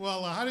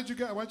 Well, how did you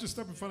guys? Why don't you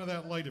step in front of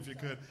that light if you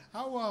could?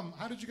 How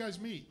did you guys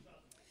meet?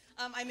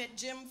 I met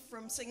Jim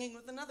from singing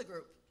with another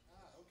group.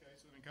 Okay.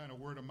 So then, kind of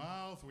word of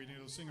mouth. We need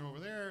a singer over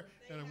there.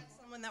 They had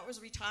someone that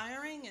was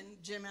retiring,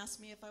 and Jim asked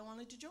me if I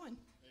wanted to join. And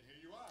here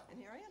you are. And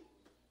here I am.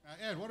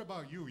 Ed, what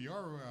about you?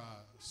 Your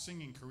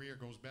singing career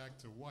goes back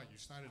to what? You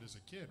started as a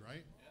kid,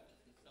 right?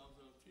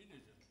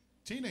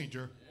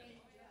 Teenager?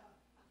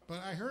 But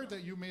I heard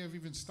that you may have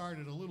even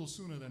started a little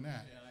sooner than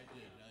that. Yeah, I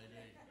did.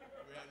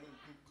 We had a little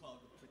group called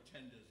the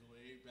Pretenders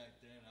way back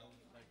then. I was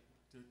like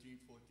 13,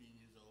 14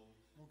 years old.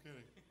 No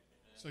kidding.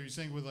 So you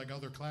sang with like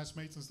other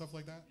classmates and stuff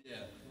like that?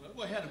 Yeah.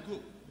 Well, I had a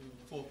group,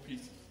 4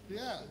 pieces.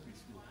 Yeah.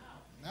 4-piece group.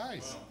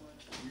 Nice.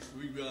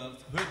 We heard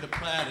the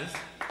Platters.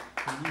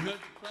 When we heard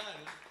the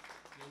Platters,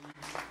 then we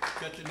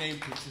got the name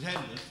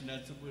Pretenders, and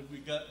that's when we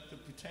got the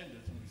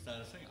Pretenders when we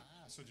started singing.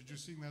 So did you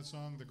sing that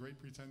song, The Great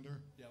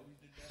Pretender? Yeah, we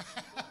did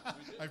that.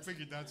 We did. I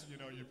figured that's, you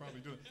probably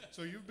do it.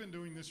 So you've been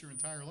doing this your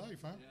entire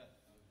life, huh? Yeah.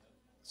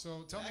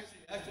 So tell me.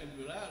 Actually,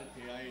 in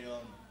reality,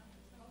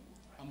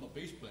 I'm a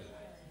bass player.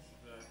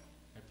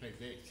 I play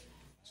bass.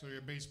 So you're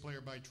a bass player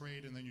by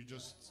trade, and then you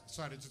just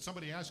decided. Did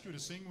somebody ask you to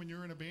sing when you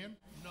were in a band?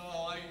 No,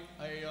 I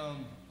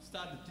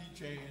started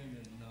DJing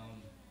and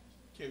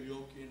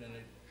karaoke, and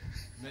I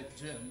met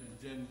Jim,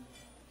 and Jim,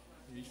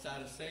 he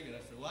started singing.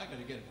 I said, well, I got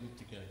to get a group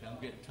together. I'm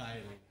getting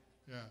tired of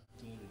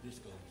doing the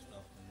disco and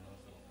stuff,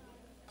 so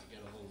I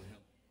got a hold of him.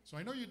 So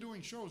I know you're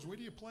doing shows. Where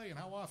do you play and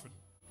how often?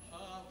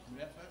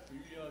 Matter of fact, we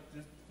just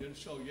did a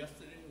show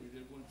yesterday. We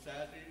did one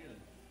Saturday,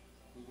 and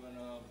we're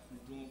gonna be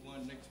doing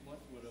one next month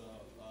with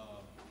a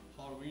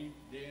Halloween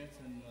dance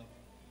and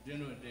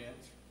dinner and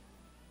dance.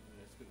 And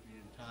it's gonna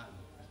be in time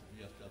at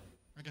the VFW.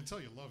 I can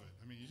tell you love it.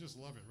 I mean, you just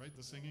love it, right?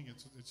 The singing,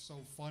 it's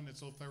so fun.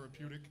 It's so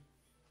therapeutic.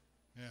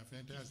 Yeah,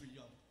 fantastic. Keeps me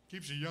young.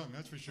 Keeps you young,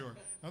 that's for sure.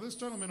 Now, this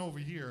gentleman over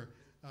here,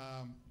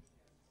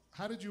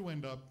 how did you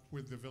end up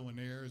with the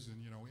Villanaires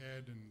and,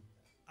 Ed and...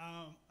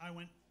 I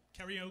went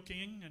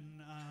karaokeing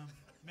and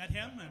met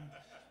him,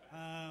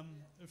 and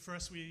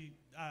first we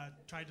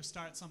tried to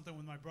start something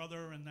with my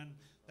brother, and then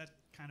that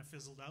kind of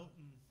fizzled out,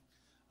 and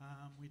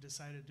we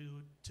decided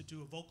to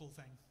do a vocal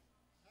thing.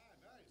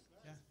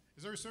 Nice. Yeah.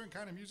 Is there a certain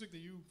kind of music that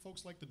you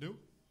folks like to do?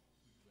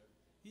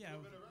 Yeah,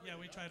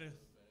 we try to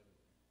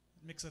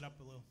mix it up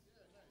a little.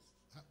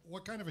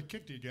 What kind of a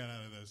kick do you get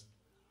out of this?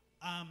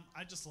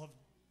 I just love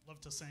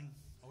to sing,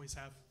 always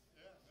have.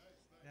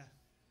 Yeah.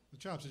 The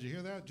Chops, did you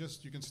hear that?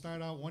 Just, you can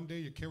start out one day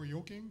you're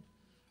karaokeing,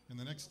 and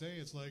the next day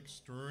it's like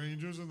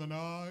strangers in the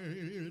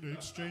night,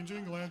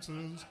 exchanging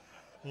glances,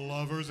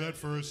 lovers at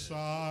first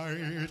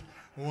sight,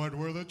 what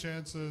were the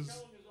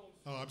chances?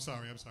 Oh, I'm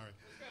sorry.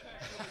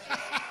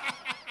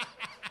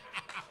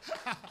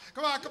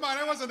 Come on,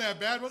 it wasn't that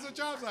bad, was it,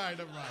 Chops? All right,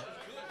 never mind.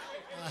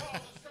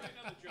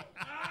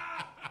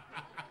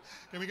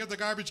 Can we get the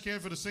garbage can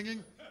for the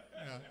singing?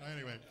 Yeah,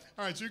 anyway.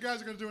 All right, so you guys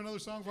are going to do another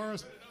song for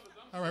us?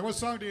 All right, what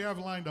song do you have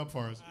lined up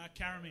for us?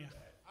 Caramia.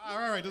 All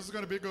right, this is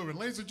going to be a good one.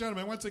 Ladies and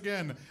gentlemen, once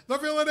again, the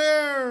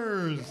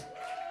Villanaires!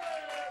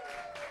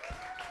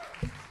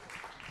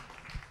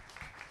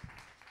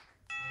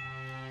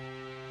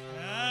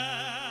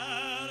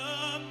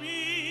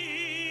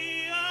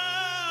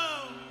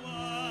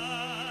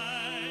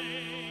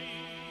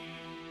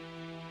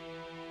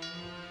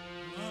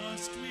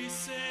 Must we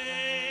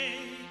say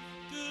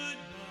goodbye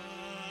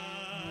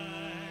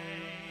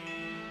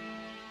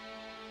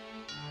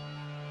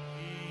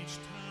each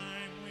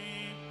time we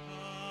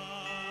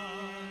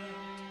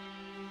part?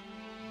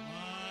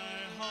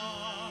 My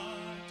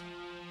heart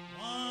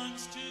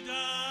wants to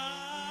die.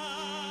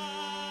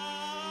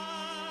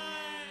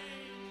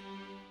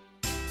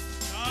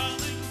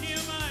 Darling,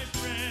 hear my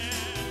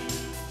prayer.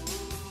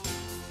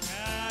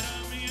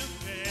 Academy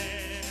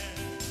affair.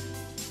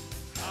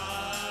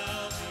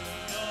 I'll be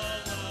your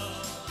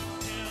love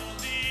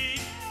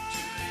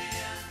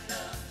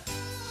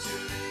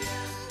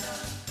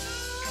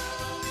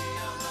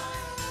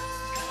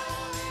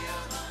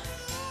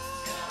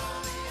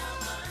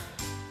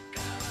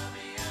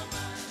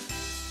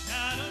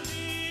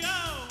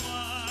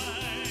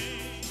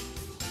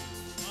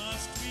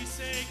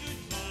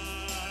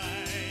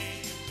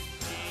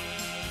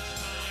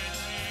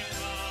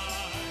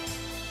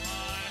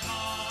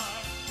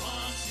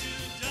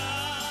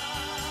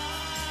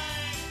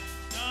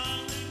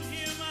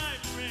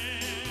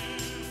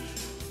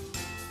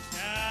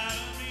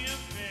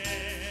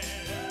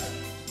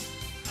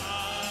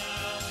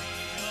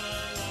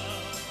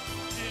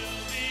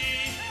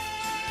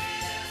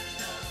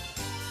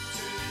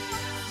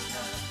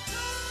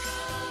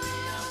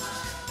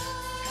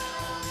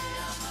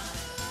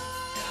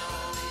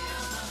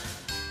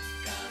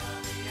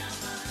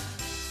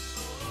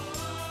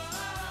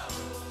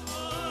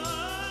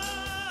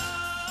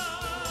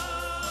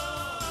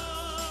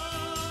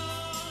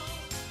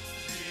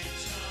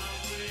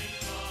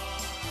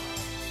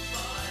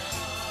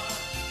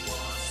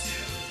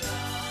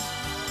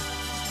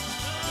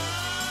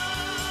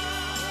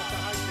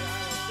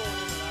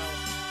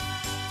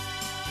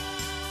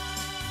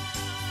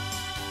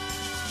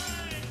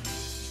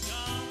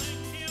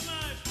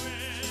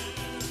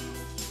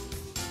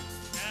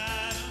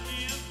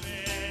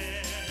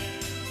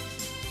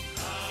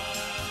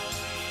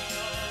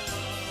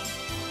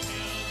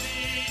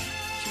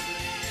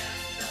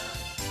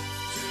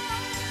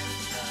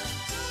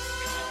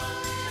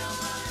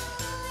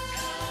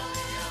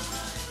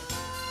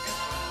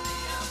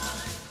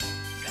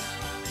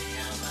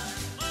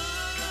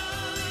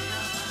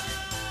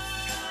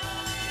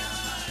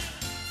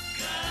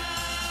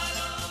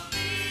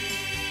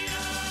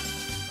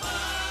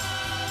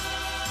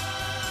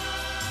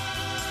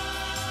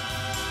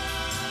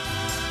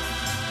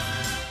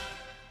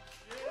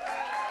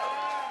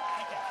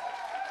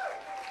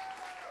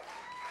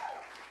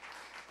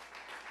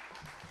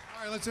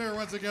All right, let's hear it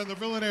once again, the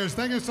Villanaires.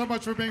 Thank you so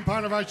much for being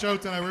part of our show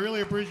tonight. We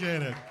really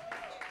appreciate it.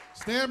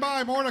 Stand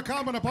by, more to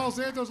come on the Paul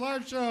Santos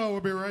Live Show.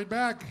 We'll be right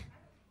back.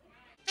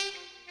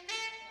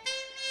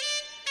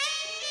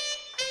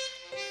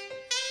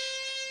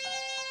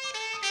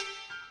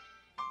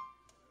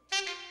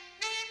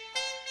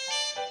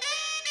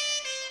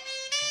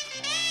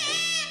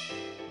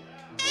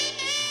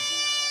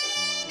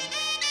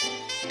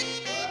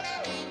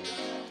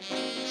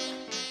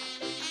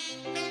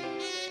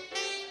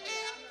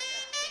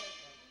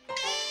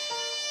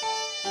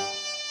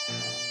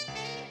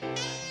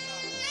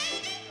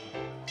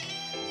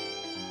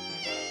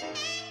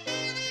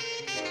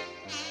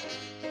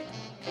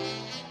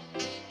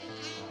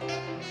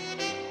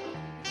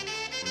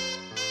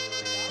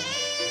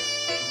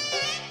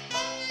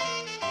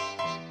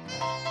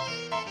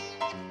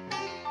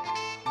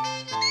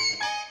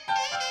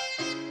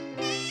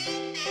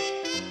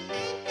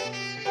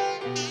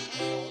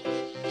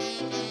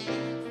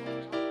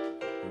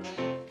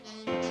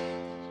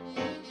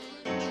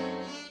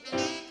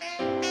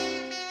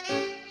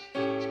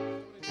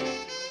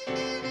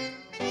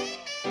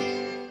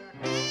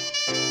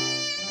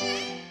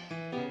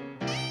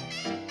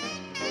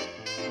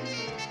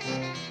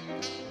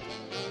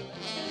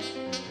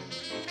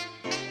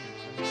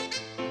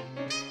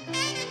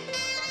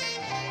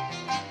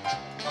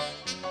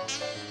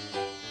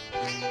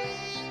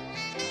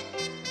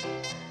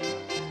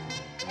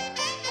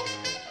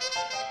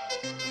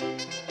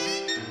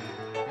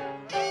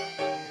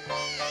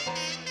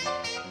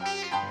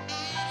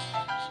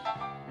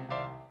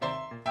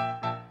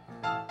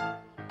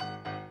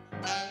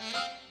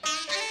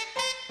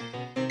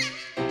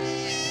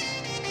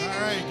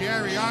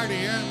 Gary Hardy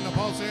and the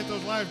Paul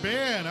Santos Live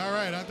Band. All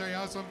right, aren't they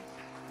awesome?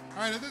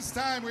 All right, at this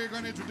time, we're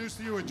going to introduce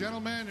to you a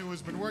gentleman who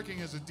has been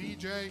working as a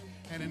DJ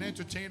and an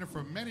entertainer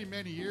for many,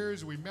 many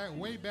years. We met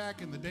way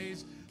back in the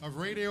days of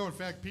radio. In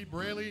fact, Pete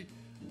Braley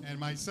and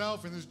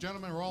myself and this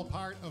gentleman were all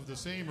part of the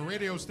same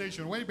radio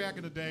station way back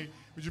in the day.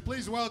 Would you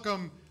please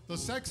welcome the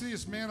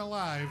sexiest man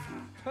alive,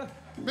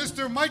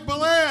 Mr. Mike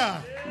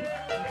Bollea.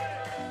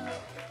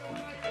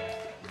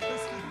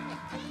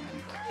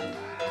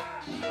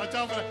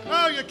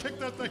 Oh, you kicked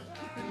that thing.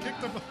 You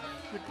clicked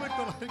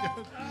the leg.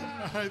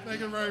 All right, thank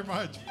you very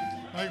much,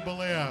 Mike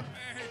Bollea.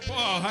 Hey,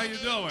 Paul, how you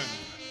doing?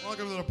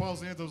 Welcome to the Paul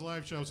Santos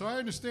Live Show. So I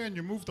understand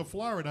you moved to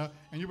Florida,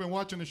 and you've been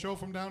watching the show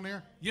from down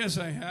there? Yes,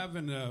 I have,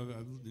 and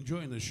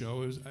enjoying the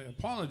show. I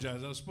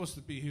apologize. I was supposed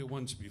to be here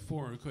once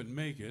before. I couldn't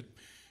make it,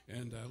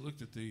 and I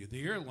looked at the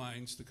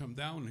airlines to come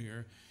down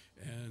here,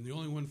 and the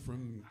only one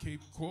from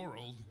Cape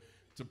Coral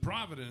to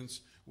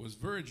Providence was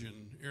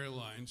Virgin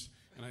Airlines.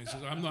 And I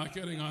said, I'm not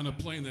getting on a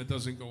plane that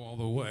doesn't go all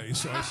the way.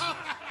 So I said,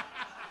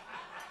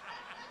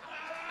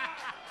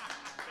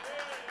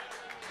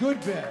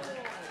 good bet.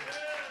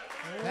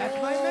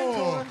 That's my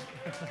mentor.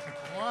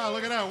 Wow,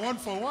 look at that. 1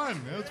 for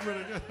 1. That's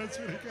pretty good. That's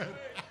pretty good.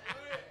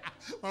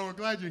 Well, we're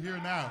glad you're here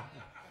now.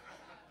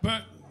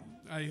 But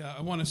I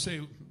want to say,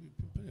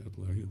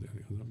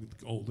 I'm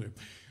older.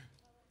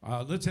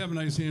 Let's have a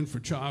nice hand for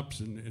Chops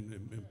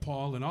and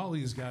Paul and all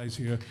these guys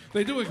here.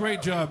 They do a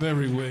great job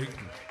every week.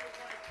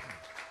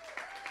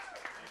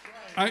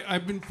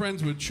 I've been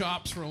friends with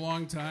Chops for a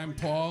long time,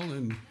 Paul,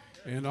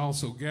 and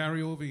also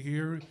Gary over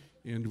here.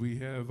 And we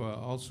have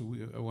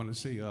I want to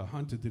say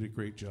Hunter did a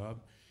great job.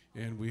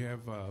 And we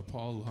have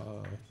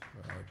Paul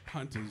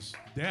Hunter's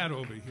dad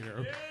over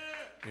here.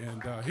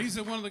 And he's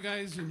one of the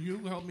guys, and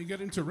you helped me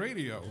get into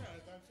radio.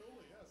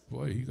 Absolutely, yes.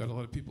 Boy, you got a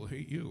lot of people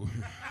hate you.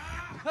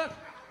 But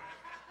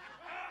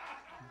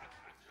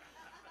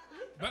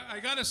I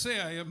got to say,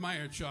 I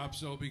admire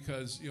Chops, though,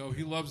 because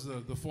he loves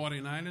the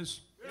 49ers.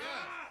 Yeah.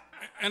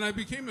 And I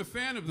became a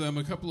fan of them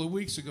a couple of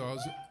weeks ago.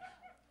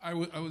 I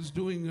was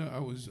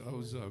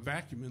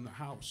vacuuming the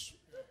house.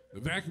 The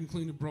vacuum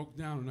cleaner broke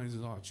down, and I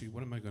said, "Oh, gee,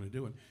 what am I going to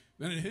do?" And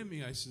then it hit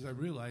me. I said, I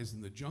realized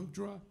in the junk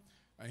drawer,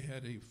 I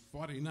had a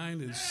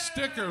 49ers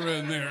sticker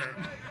in there.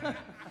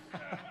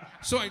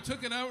 So I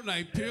took it out and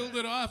I peeled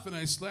it off and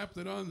I slapped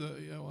it on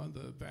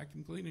the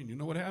vacuum cleaner. And you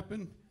know what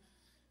happened?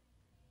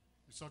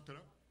 You sucked it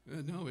up?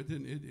 No, it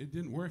didn't. It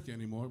didn't work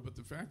anymore. But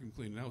the vacuum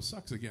cleaner now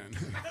sucks again.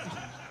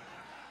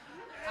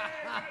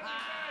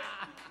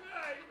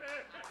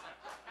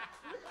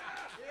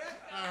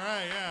 All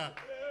right, yeah.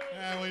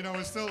 Yeah, well,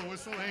 we're still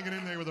hanging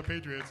in there with the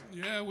Patriots.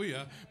 Yeah, we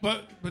are.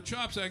 But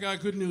Chops, I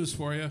got good news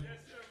for you.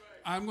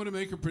 I'm going to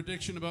make a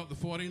prediction about the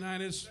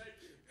 49ers.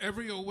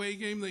 Every away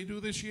game they do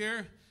this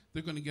year,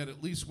 they're going to get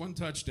at least one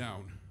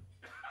touchdown.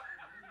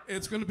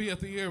 It's going to be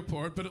at the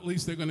airport, but at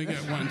least they're going to get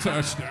one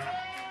touchdown.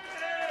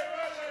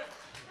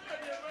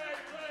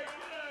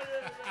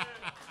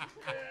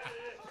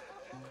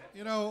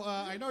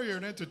 I know you're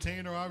an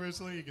entertainer,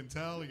 obviously. You can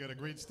tell. You got a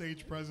great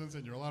stage presence,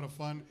 and you're a lot of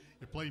fun.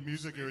 You play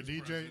music. You're a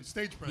DJ.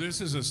 Stage presence.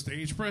 This is a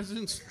stage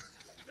presence?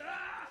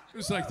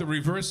 It's like the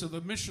reverse of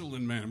the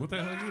Michelin Man. What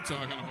the hell are you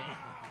talking about?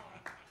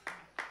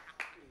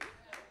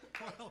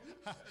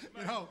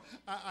 Well,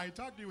 I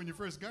talked to you when you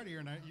first got here,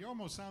 and you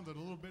almost sounded a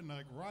little bit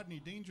like Rodney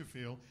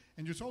Dangerfield,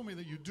 and you told me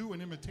that you do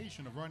an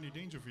imitation of Rodney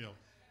Dangerfield.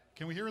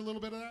 Can we hear a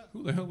little bit of that?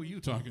 Who the hell were you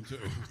talking to?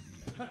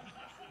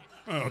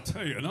 I'll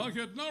tell you, I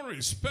get no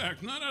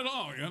respect, not at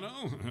all, you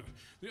know.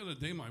 The other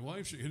day, my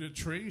wife, she hit a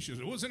tree. She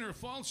said, it wasn't her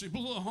fault. She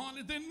blew a horn,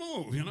 it didn't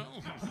move, you know.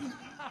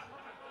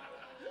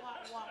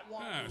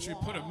 Yeah, she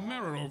put a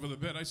mirror over the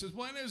bed. I says,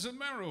 why there's a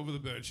mirror over the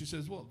bed? She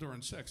says, well,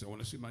 during sex, I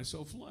want to see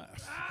myself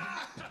laugh.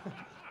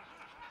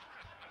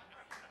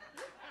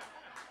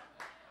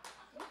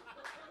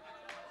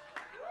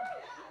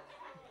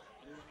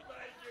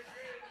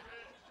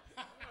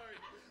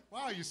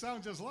 Wow, you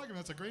sound just like him.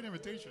 That's a great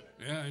invitation.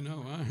 Yeah, I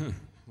know.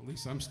 At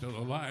least I'm still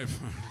alive.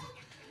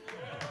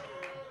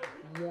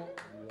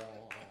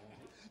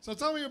 So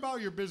tell me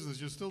about your business.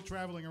 You're still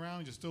traveling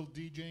around. You're still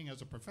DJing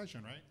as a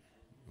profession, right?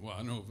 Well,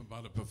 I know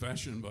about a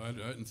profession, but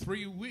in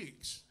 3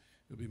 weeks,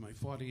 it'll be my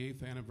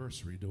 48th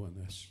anniversary doing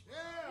this.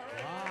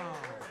 Yeah. Wow.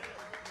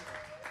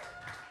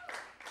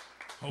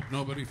 Hope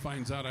nobody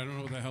finds out I don't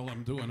know what the hell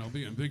I'm doing. I'll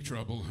be in big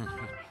trouble.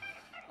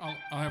 I'll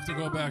have to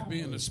go back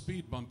being a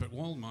speed bump at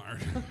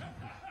Walmart.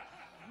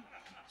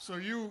 So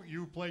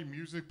you play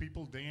music,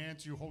 people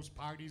dance, you host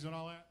parties and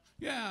all that?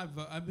 Yeah,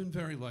 I've been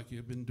very lucky.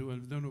 I've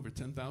done over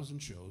 10,000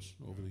 shows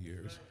over the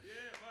years.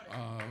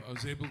 I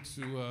was able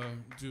to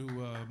do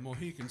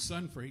Mohican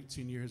Sun for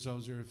 18 years. I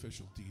was their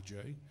official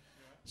DJ.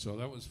 So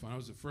that was fun. I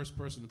was the first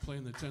person to play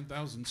in the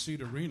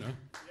 10,000-seat arena.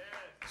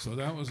 So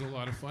that was a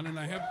lot of fun. And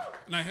I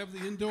have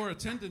the indoor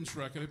attendance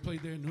record. I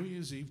played there New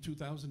Year's Eve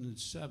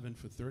 2007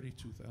 for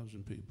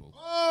 32,000 people.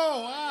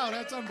 Oh, wow,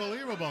 that's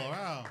unbelievable.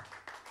 Wow.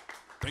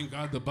 Thank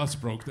God the bus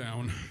broke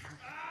down.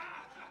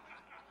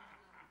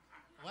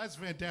 Well, that's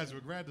fantastic.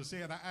 We're glad to see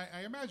it.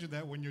 I imagine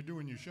that when you're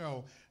doing your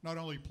show, not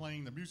only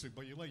playing the music,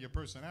 but you let your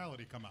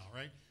personality come out,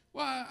 right?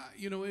 Well,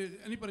 you know,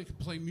 anybody can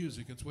play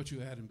music. It's what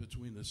you add in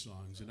between the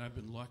songs. And I've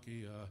been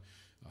lucky.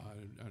 I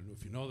don't know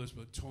if you know this,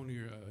 but Tony,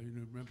 you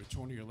remember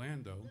Tony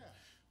Orlando? Yeah.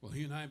 Well,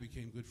 he and I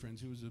became good friends.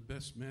 He was the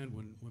best man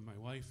when my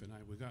wife and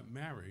we got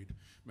married.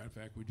 Matter of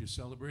fact, we're just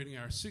celebrating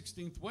our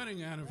 16th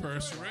wedding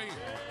anniversary.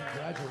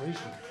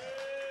 Congratulations.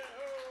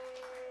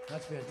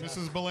 That's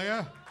fantastic. Mrs.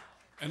 Bollea?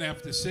 And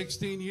after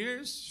 16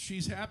 years,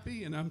 she's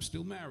happy, and I'm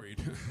still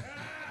married.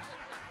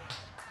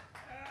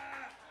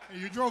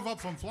 You drove up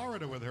from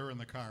Florida with her in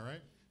the car,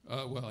 right?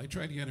 Well, I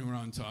tried getting her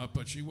on top,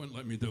 but she wouldn't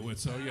let me do it,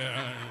 so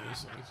yeah.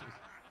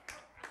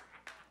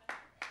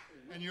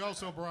 And you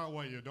also brought,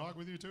 what, your dog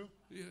with you, too?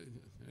 Yeah,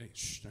 hey,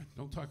 shh,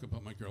 don't talk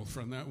about my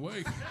girlfriend that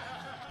way.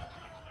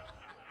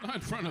 Not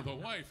in front of the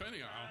wife,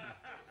 anyhow.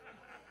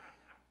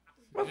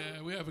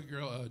 Yeah, we have a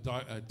girl,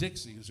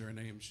 Dixie is her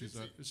name. She's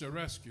a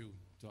rescue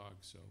dog,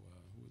 so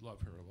we love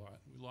her a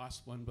lot. We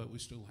lost one, but we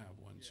still have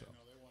one. Yeah, so, no,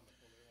 they're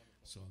wonderful.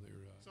 So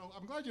they're. So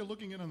I'm glad you're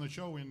looking in on the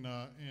show in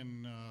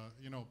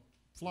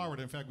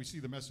Florida. In fact, we see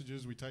the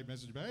messages. We type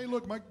messages back. Hey,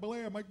 look, Mike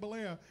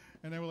Bollea,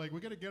 and they were like, we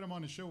got to get him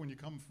on the show when you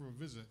come for a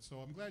visit. So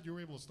I'm glad you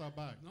were able to stop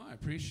by. No, I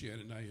appreciate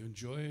it, and I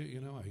enjoy it.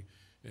 You know,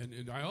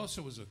 and I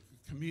also was a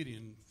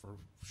comedian for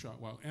a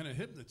short while and a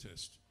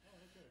hypnotist.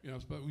 You know,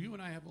 but you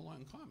and I have a lot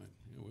in common.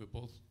 You know, we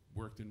both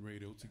worked in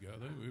radio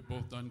together. We've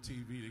both done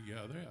TV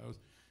together.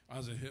 I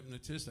was a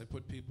hypnotist. I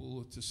put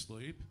people to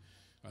sleep.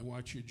 I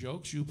watch your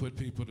jokes. You put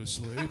people to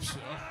sleep. So.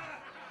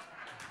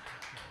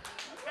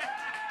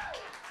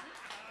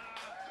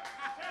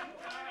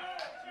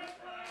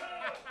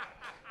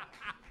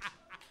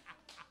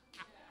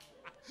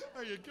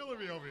 Oh, you're killing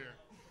me over here.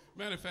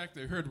 Matter of fact,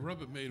 I heard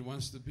Rubbermaid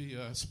wants to be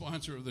a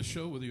sponsor of the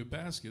show with your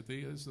basket.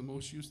 It's the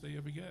most use they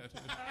ever get.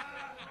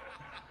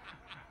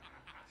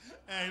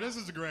 Hey, this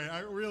is great. I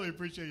really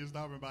appreciate you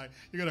stopping by.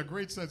 You got a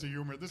great sense of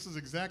humor. This is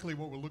exactly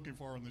what we're looking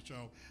for on the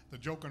show. The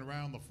joking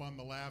around, the fun,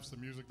 the laughs, the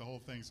music, the whole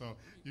thing. So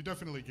you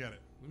definitely get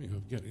it. Let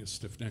me get a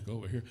stiff neck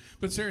over here.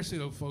 But seriously,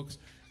 though, folks,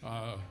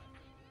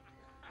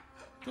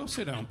 go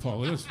sit down,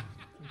 Paul.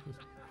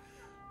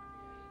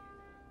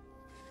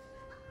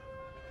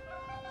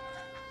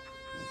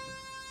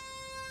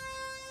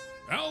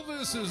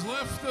 Elvis has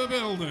left the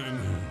building.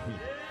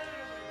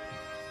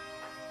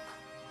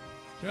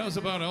 That was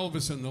about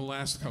Elvis in the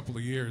last couple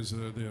of years,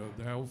 the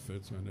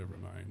outfits, never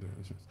mind.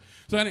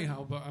 So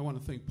anyhow, but I want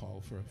to thank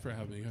Paul for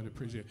having me. I'd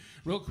appreciate it.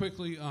 Real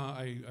quickly,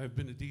 I've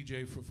been a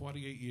DJ for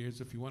 48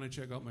 years. If you want to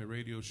check out my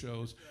radio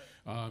shows,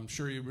 I'm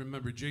sure you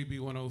remember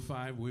JB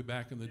 105 way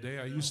back in the day.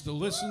 I used to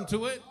listen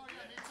to it.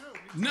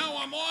 Now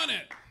I'm on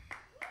it.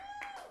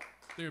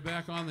 They're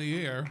back on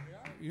the air.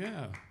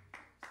 Yeah.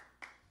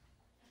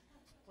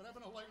 What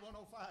happened to Light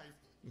 105?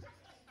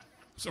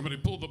 Somebody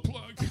pulled the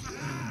plug.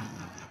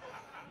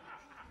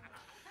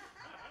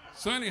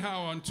 So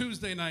anyhow, on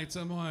Tuesday nights,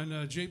 I'm on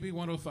JB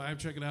 105.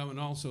 Check it out. And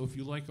also, if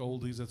you like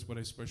oldies, that's what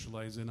I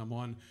specialize in. I'm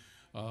on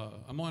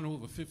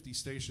over 50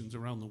 stations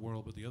around the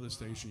world, but the other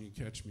station you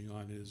catch me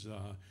on is,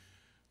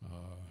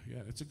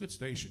 it's a good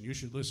station. You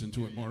should listen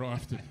to it more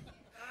often.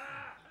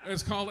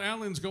 It's called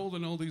Allen's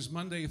Golden Oldies,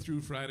 Monday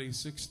through Friday,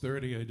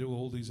 6:30. I do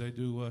oldies. I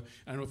don't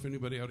know if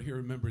anybody out here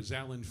remembers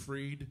Alan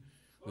Freed,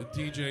 the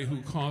DJ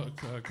who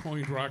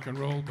coined rock and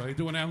roll, but I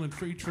do an Alan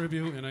Freed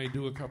tribute, and I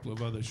do a couple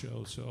of other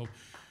shows. So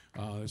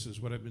this is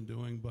what I've been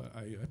doing, but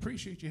I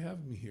appreciate you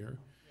having me here.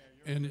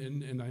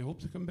 And I hope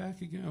to come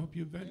back again. I hope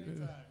you've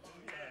been.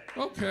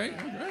 Okay,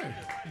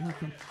 all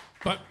right.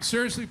 But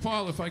seriously,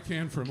 Paul, if I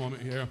can for a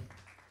moment here.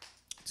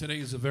 Today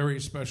is a very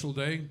special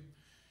day.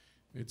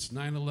 It's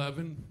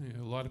 9/11.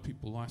 A lot of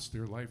people lost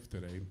their life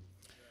today.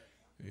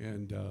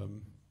 And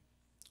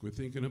we're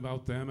thinking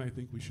about them. I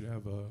think we should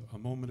have a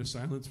moment of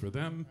silence for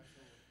them,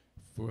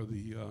 for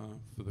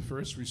the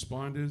first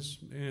responders,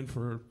 and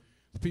for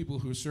the people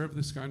who serve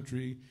this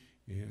country,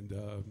 and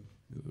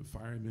the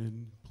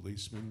firemen,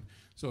 policemen.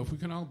 So if we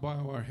can all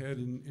bow our head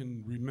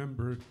and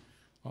remember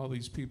all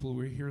these people.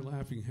 We're here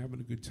laughing, having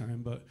a good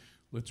time, but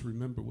let's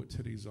remember what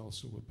today's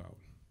also about.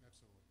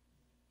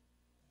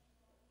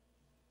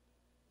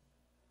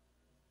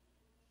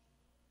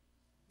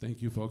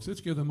 Thank you, folks.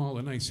 Let's give them all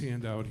a nice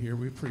hand out here.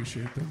 We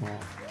appreciate them all.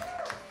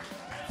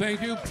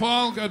 Thank you,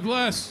 Paul. God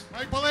bless.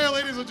 Mike Bollea,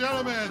 ladies and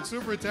gentlemen,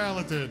 super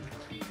talented.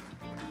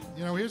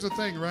 You know, here's the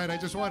thing, right? I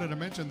just wanted to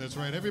mention this,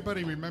 right?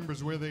 Everybody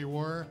remembers where they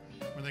were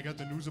when they got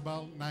the news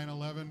about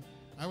 9/11.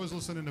 I was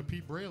listening to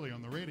Pete Braley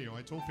on the radio.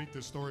 I told Pete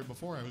this story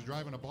before. I was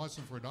driving to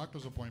Boston for a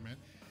doctor's appointment,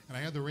 and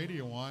I had the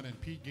radio on, and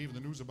Pete gave the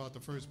news about the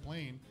first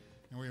plane.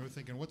 And we were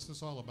thinking, what's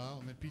this all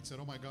about? And then Pete said,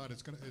 oh, my God,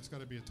 it's got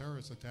to be a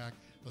terrorist attack.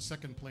 The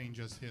second plane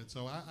just hit.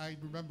 So I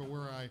remember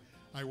where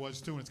I was,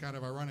 too. And it's kind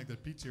of ironic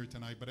that Pete's here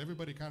tonight. But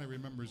everybody kind of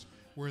remembers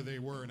where they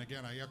were. And,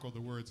 again, I echo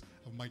the words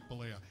of Mike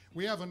Bollea.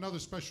 We have another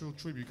special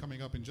tribute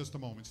coming up in just a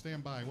moment.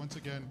 Stand by. Once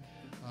again,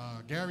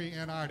 Gary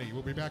and Artie.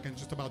 We'll be back in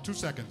just about 2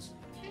 seconds.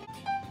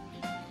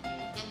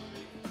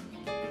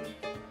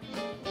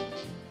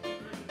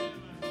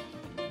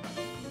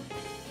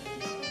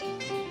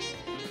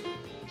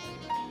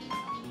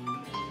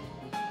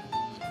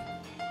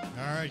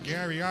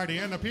 Gary, Artie,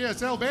 and the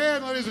PSL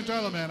band, ladies and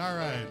gentlemen. All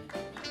right.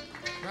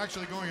 We're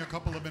actually going a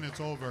couple of minutes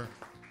over.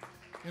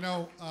 You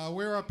know,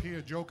 we're up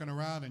here joking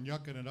around and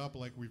yucking it up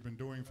like we've been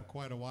doing for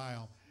quite a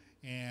while.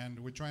 And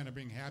we're trying to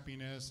bring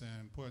happiness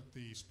and put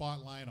the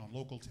spotlight on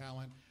local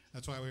talent.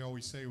 That's why we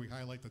always say we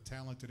highlight the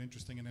talented,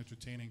 interesting, and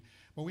entertaining.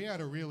 But we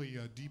had a really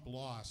deep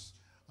loss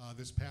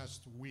this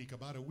past week.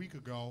 About a week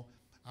ago,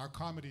 our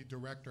comedy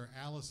director,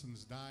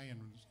 Allison's dying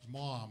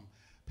mom,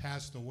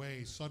 passed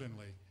away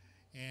suddenly.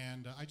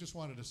 And I just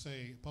wanted to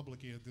say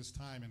publicly at this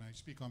time, and I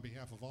speak on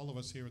behalf of all of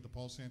us here at the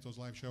Paul Santos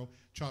Live Show,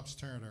 Chops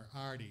Turner,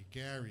 Artie,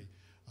 Gary,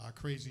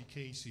 Crazy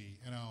Casey,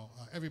 you know,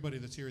 everybody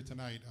that's here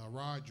tonight,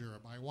 Roger,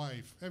 my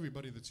wife,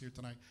 everybody that's here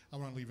tonight. I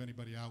don't want to leave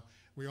anybody out.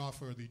 We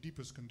offer the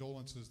deepest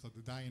condolences to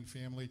the dying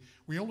family.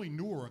 We only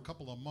knew her a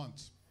couple of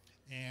months,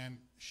 and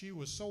she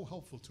was so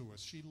helpful to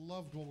us. She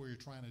loved what we were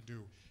trying to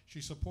do. She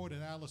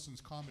supported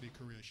Allison's comedy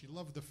career. She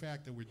loved the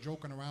fact that we're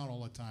joking around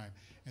all the time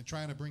and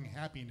trying to bring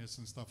happiness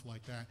and stuff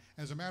like that.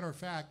 As a matter of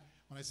fact,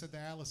 when I said to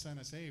Allison,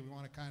 I said, hey, we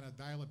want to kind of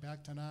dial it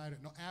back tonight.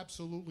 No,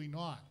 absolutely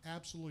not.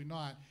 Absolutely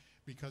not,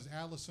 because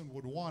Allison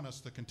would want us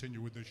to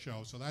continue with this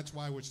show. So that's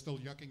why we're still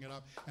yucking it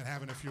up and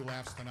having a few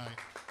laughs tonight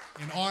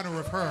in honor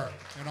of her,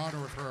 in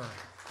honor of her.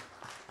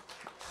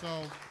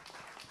 So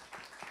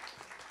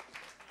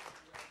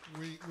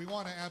we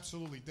want to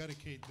absolutely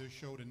dedicate this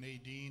show to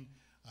Nadine.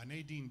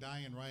 Nadine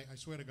dying, right? I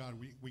swear to God,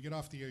 we get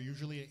off the air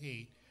usually at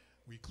 8.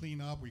 We clean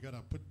up. We got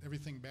to put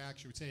everything back.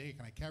 She would say, hey,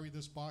 can I carry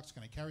this box?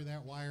 Can I carry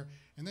that wire?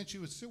 And then she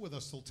would sit with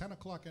us till 10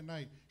 o'clock at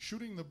night,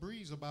 shooting the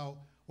breeze about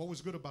what was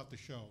good about the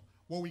show,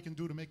 what we can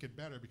do to make it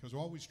better, because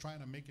we're always trying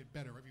to make it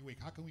better every week.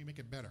 How can we make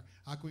it better?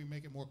 How can we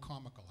make it more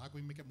comical? How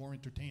can we make it more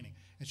entertaining?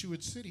 And she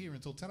would sit here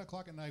until 10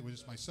 o'clock at night with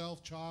just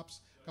myself,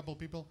 Chops, a couple of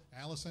people,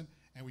 Allison,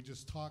 and we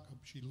just talk.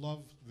 She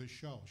loved the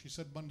show. She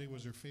said Monday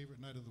was her favorite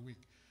night of the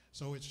week.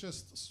 So it's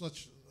just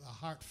such a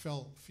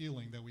heartfelt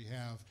feeling that we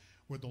have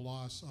with the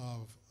loss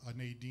of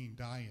Nadine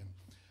dying.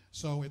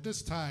 So at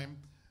this time,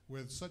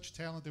 with such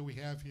talent that we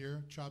have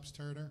here, Chops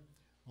Turner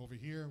over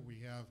here, we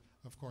have,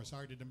 of course,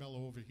 Artie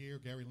DeMello over here,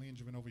 Gary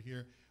Langevin over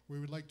here. We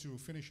would like to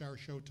finish our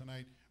show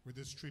tonight with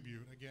this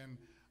tribute. Again,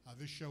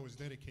 this show is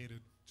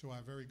dedicated to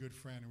our very good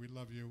friend, and we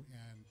love you,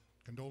 and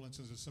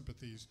condolences and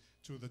sympathies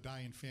to the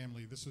dying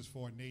family. This is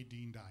for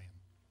Nadine dying.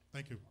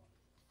 Thank you.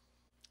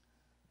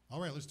 All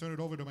right, let's turn it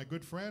over to my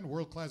good friend,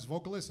 world-class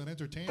vocalist and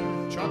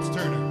entertainer, Chops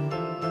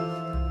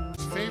Turner.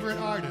 His favorite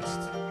artist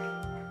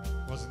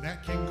was Nat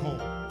King Cole.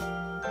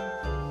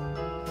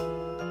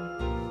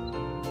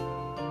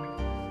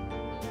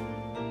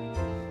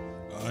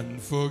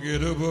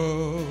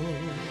 Unforgettable,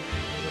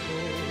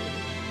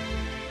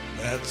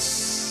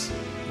 that's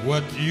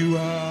what you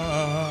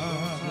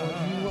are.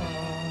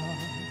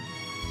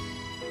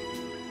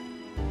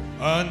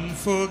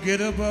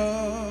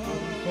 Unforgettable.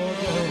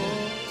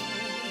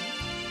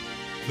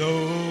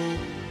 Though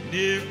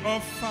near or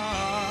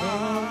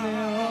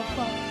far,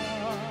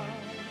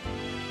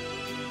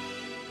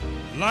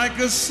 like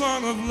a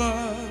song of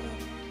love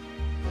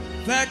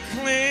that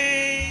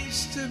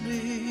clings to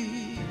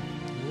me,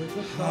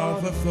 how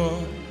the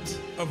thought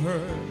of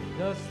her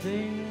does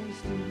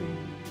things to me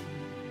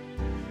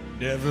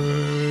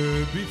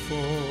never before.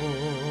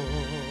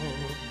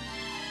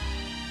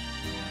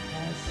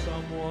 Has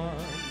someone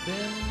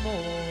been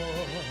more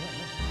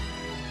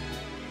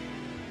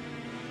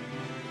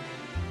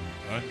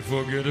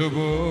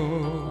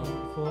unforgettable,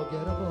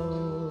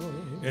 unforgettable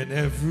in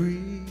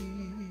every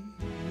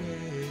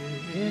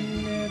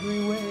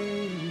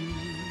way,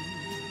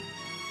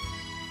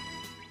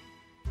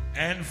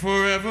 and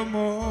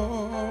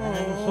forevermore.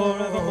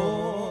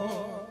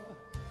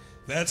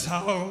 That's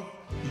how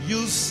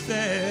you'll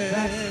stay.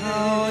 That's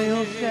how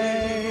you'll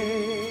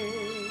stay.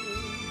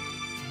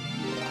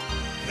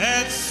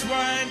 That's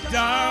why,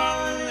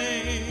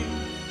 darling,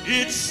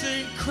 it's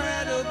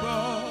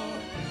incredible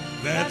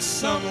that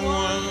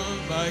someone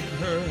like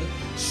her,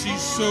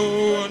 she's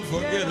so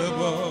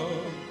unforgettable.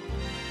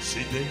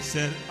 She thinks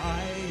that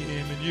I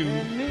am and you,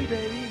 and me,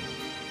 baby,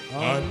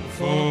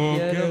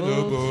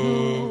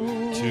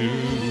 unforgettable too.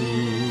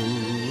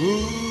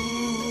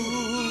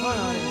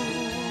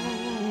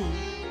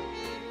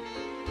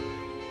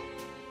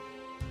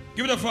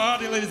 Give it up for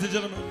Artie, ladies and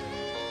gentlemen.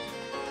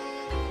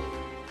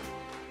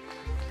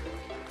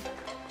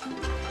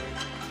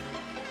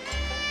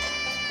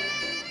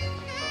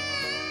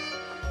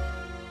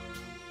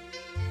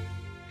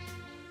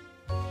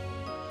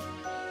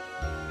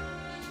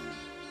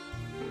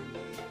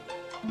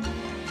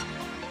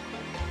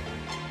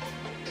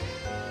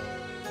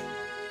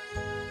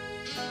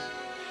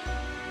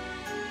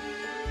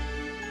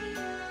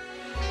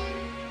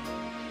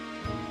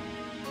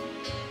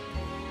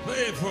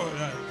 Play it for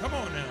that. Come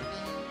on now.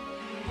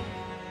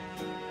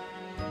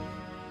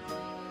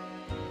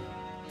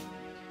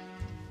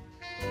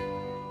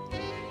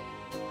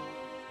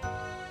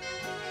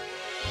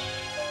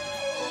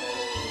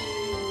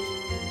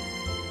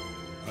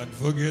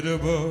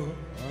 Unforgettable,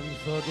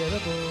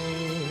 unforgettable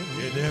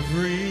in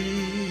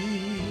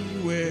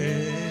every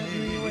way,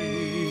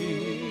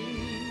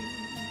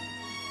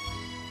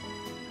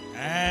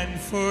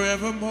 and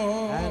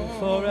forevermore,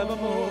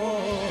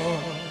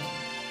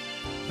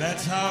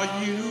 that's how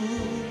you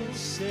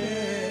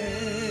stay.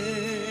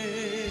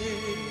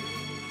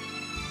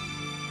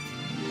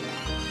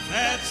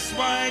 That's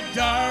why,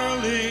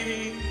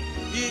 darling,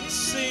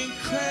 it's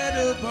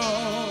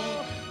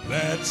incredible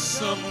that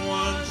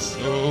someone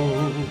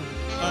so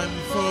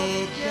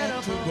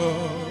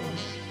unforgettable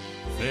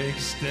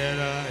thinks that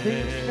I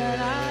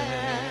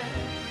am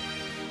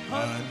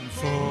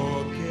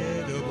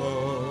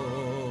unforgettable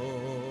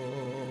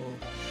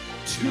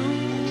too.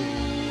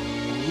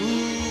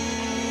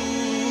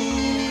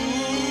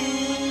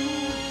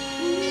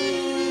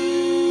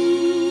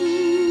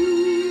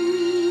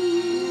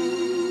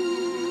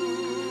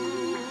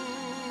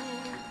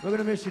 We're going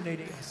to miss you,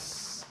 Nadine.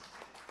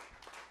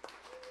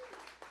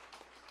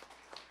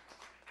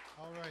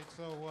 All right,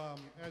 so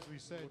as we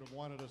said, would have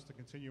wanted us to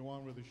continue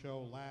on with the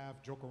show,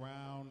 laugh, joke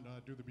around,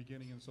 do the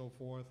beginning and so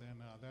forth,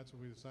 and that's what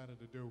we decided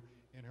to do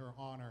in her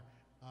honor.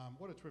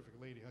 What a terrific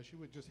lady, huh? She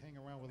would just hang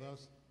around with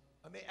us.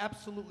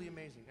 Absolutely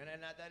amazing.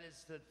 And that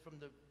is from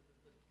the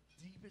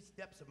deepest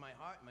depths of my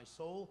heart, my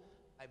soul.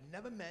 I've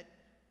never met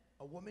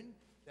a woman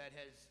that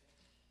has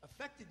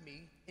affected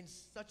me in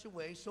such a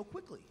way so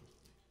quickly.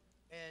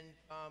 And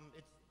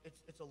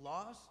it's a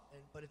loss,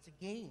 but it's a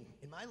gain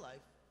in my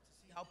life to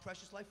see how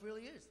precious life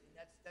really is. And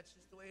that's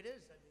just the way it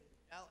is. I mean,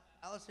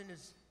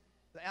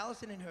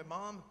 Allison and her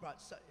mom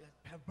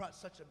have brought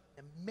such an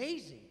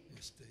amazing,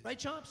 right,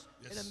 Chomps?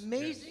 Yes, an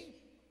amazing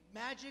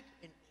magic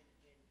and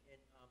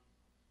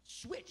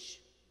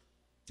switch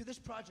to this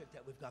project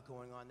that we've got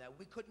going on that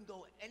we couldn't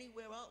go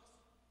anywhere else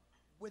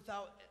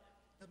without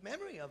the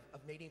memory of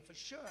Nadine for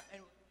sure.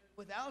 And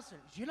with Allison,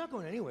 you're not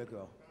going anywhere,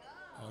 girl.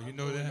 Oh, you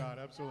know that? Not,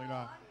 absolutely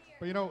not.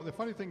 But you know, the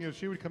funny thing is,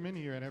 she would come in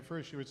here, and at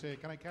first she would say,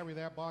 "Can I carry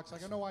that box?" I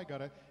go, "No, I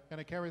got it." "Can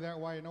I carry that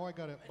wire?" "No, I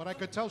got it." But I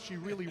could tell she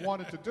really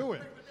wanted to do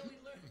it.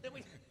 Then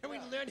we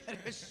learned at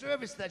her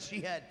service that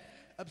she had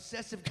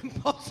obsessive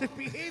compulsive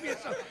behavior,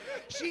 so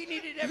she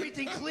needed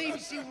everything clean.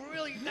 She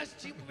really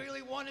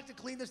wanted to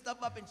clean this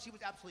stuff up, and she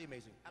was absolutely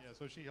amazing. Yeah,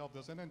 so she helped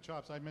us. And then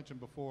Chops, I mentioned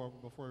before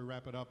we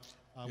wrap it up,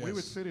 we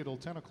would sit here till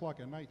 10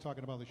 o'clock at night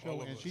talking about the show,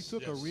 and she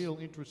took a real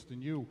interest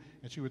in you,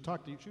 and she would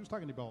talk to you. She was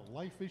talking about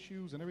life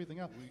issues and everything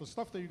else. The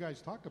stuff that you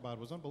guys talked about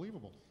was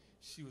unbelievable.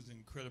 She was an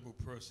incredible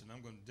person.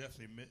 I'm going to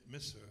definitely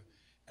miss her.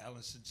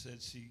 Allison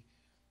said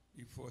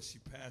before she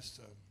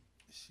passed,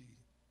 she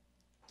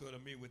thought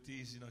of me with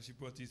these, she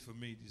brought these for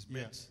me, these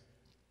mints.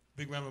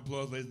 Big round of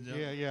applause, ladies and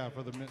gentlemen. Yeah,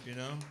 for the mint.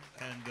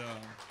 And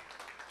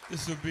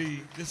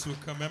this will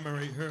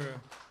commemorate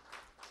her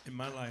in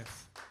my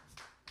life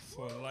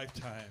for a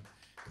lifetime,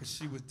 because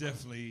she was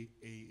definitely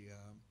a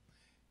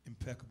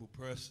impeccable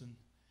person,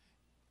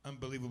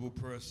 unbelievable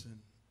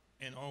person,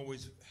 and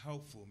always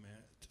helpful,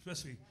 man,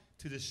 especially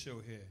to this show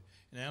here.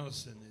 And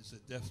Allison is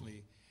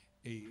definitely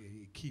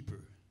a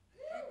keeper.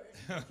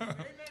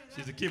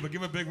 She's a keeper.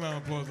 Give her a big round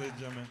of applause, ladies and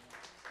gentlemen.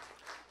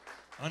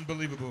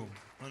 Unbelievable.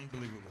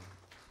 Unbelievable.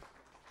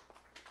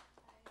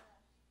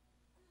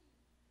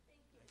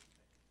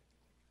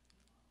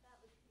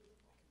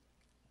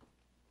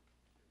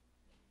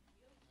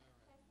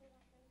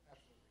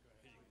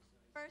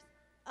 First,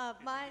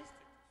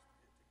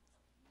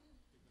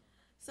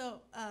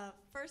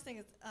 first thing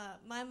is,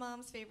 my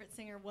mom's favorite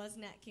singer was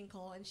Nat King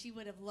Cole, and she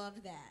would have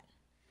loved that.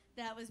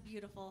 That was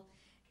beautiful.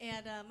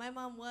 And my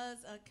mom was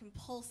a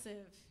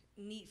compulsive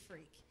neat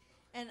freak.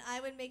 And I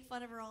would make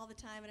fun of her all the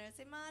time, and I would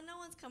say, Ma, no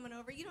one's coming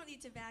over. You don't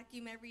need to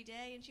vacuum every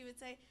day. And she would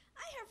say,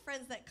 I have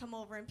friends that come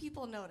over, and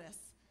people notice.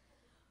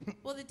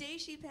 Well, the day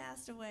she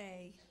passed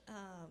away,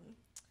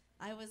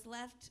 I was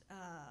left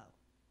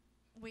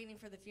waiting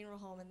for the funeral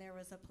home, and there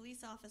was a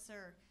police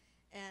officer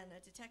and a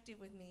detective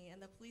with me,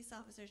 and the police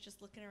officer's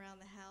just looking around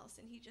the house,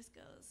 and he just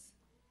goes,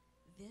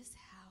 this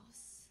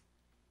house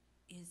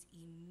is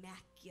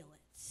immaculate.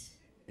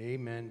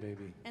 Amen,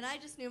 baby. And I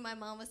just knew my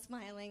mom was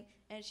smiling,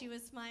 and she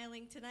was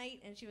smiling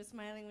tonight, and she was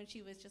smiling when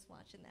she was just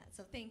watching that.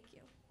 So thank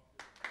you.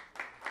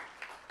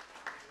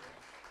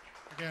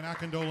 Again, our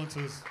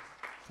condolences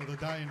to the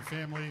dying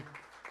family,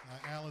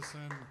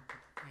 Allison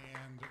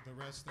and the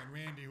rest, and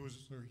Randy, who's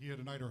here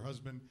tonight, her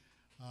husband.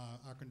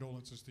 Our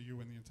condolences to you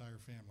and the entire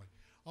family.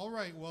 All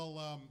right,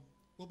 well,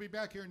 we'll be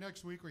back here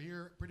next week. We're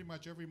here pretty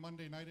much every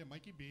Monday night at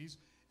Mikey B's.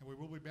 And we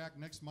will be back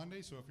next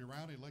Monday, so if you're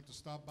around and you'd like to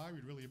stop by,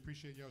 we'd really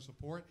appreciate your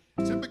support.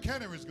 Tim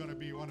McKenna is going to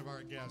be one of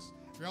our guests.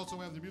 We also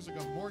have the music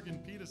of Morgan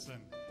Peterson.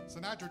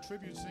 Sinatra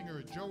tribute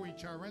singer Joey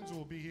Charenzo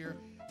will be here,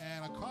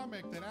 and a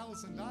comic that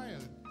Allison Dyer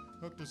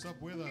hooked us up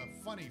with, a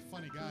funny,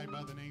 funny guy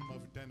by the name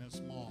of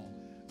Dennis Mall.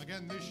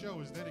 Again, this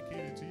show is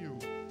dedicated to you,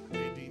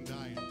 Nadine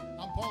Dyer.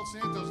 I'm Paul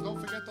Santos. Don't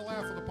forget to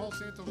laugh for the Paul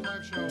Santos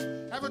Live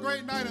Show. Have a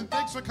great night, and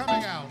thanks for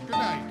coming out. Good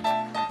night.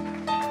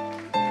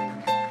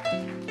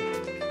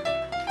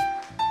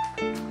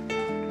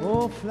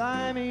 Oh,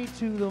 fly me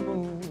to the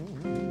moon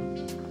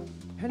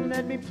and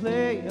let me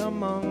play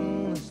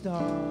among the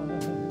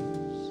stars.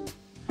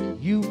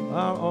 You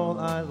are all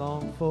I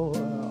long for,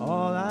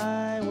 all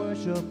I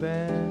worship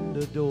and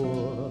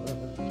adore.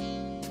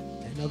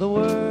 In other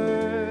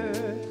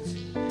words,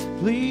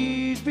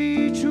 please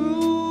be true.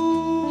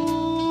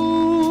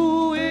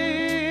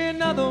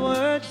 In other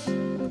words,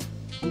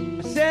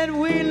 I said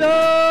we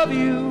love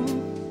you.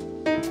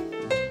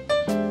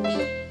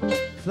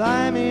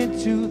 Fly me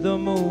to the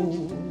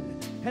moon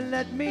and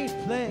let me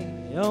play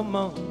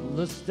among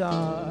the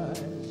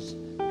stars.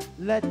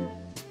 Let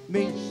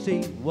me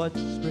see what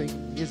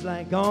spring is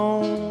like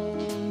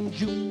on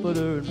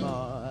Jupiter and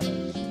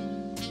Mars.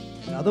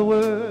 In other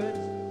words,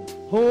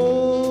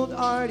 hold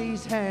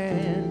Artie's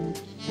hand.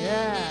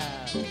 Yeah.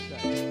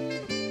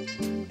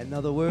 In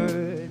other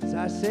words,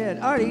 I said,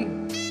 Artie,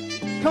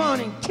 come on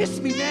and kiss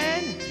me,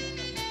 man.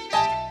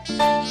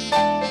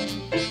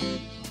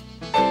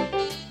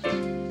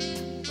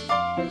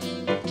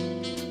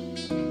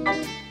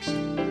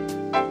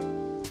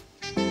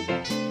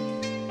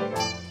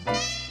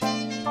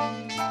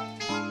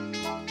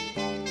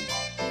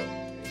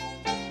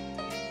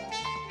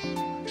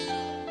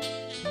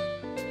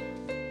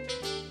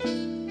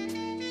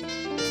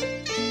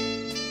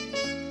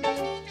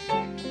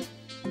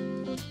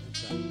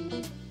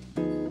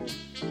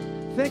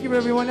 Thank you,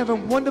 everyone. Have a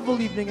wonderful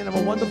evening and have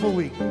a wonderful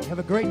week. Have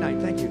a great night.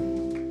 Thank you.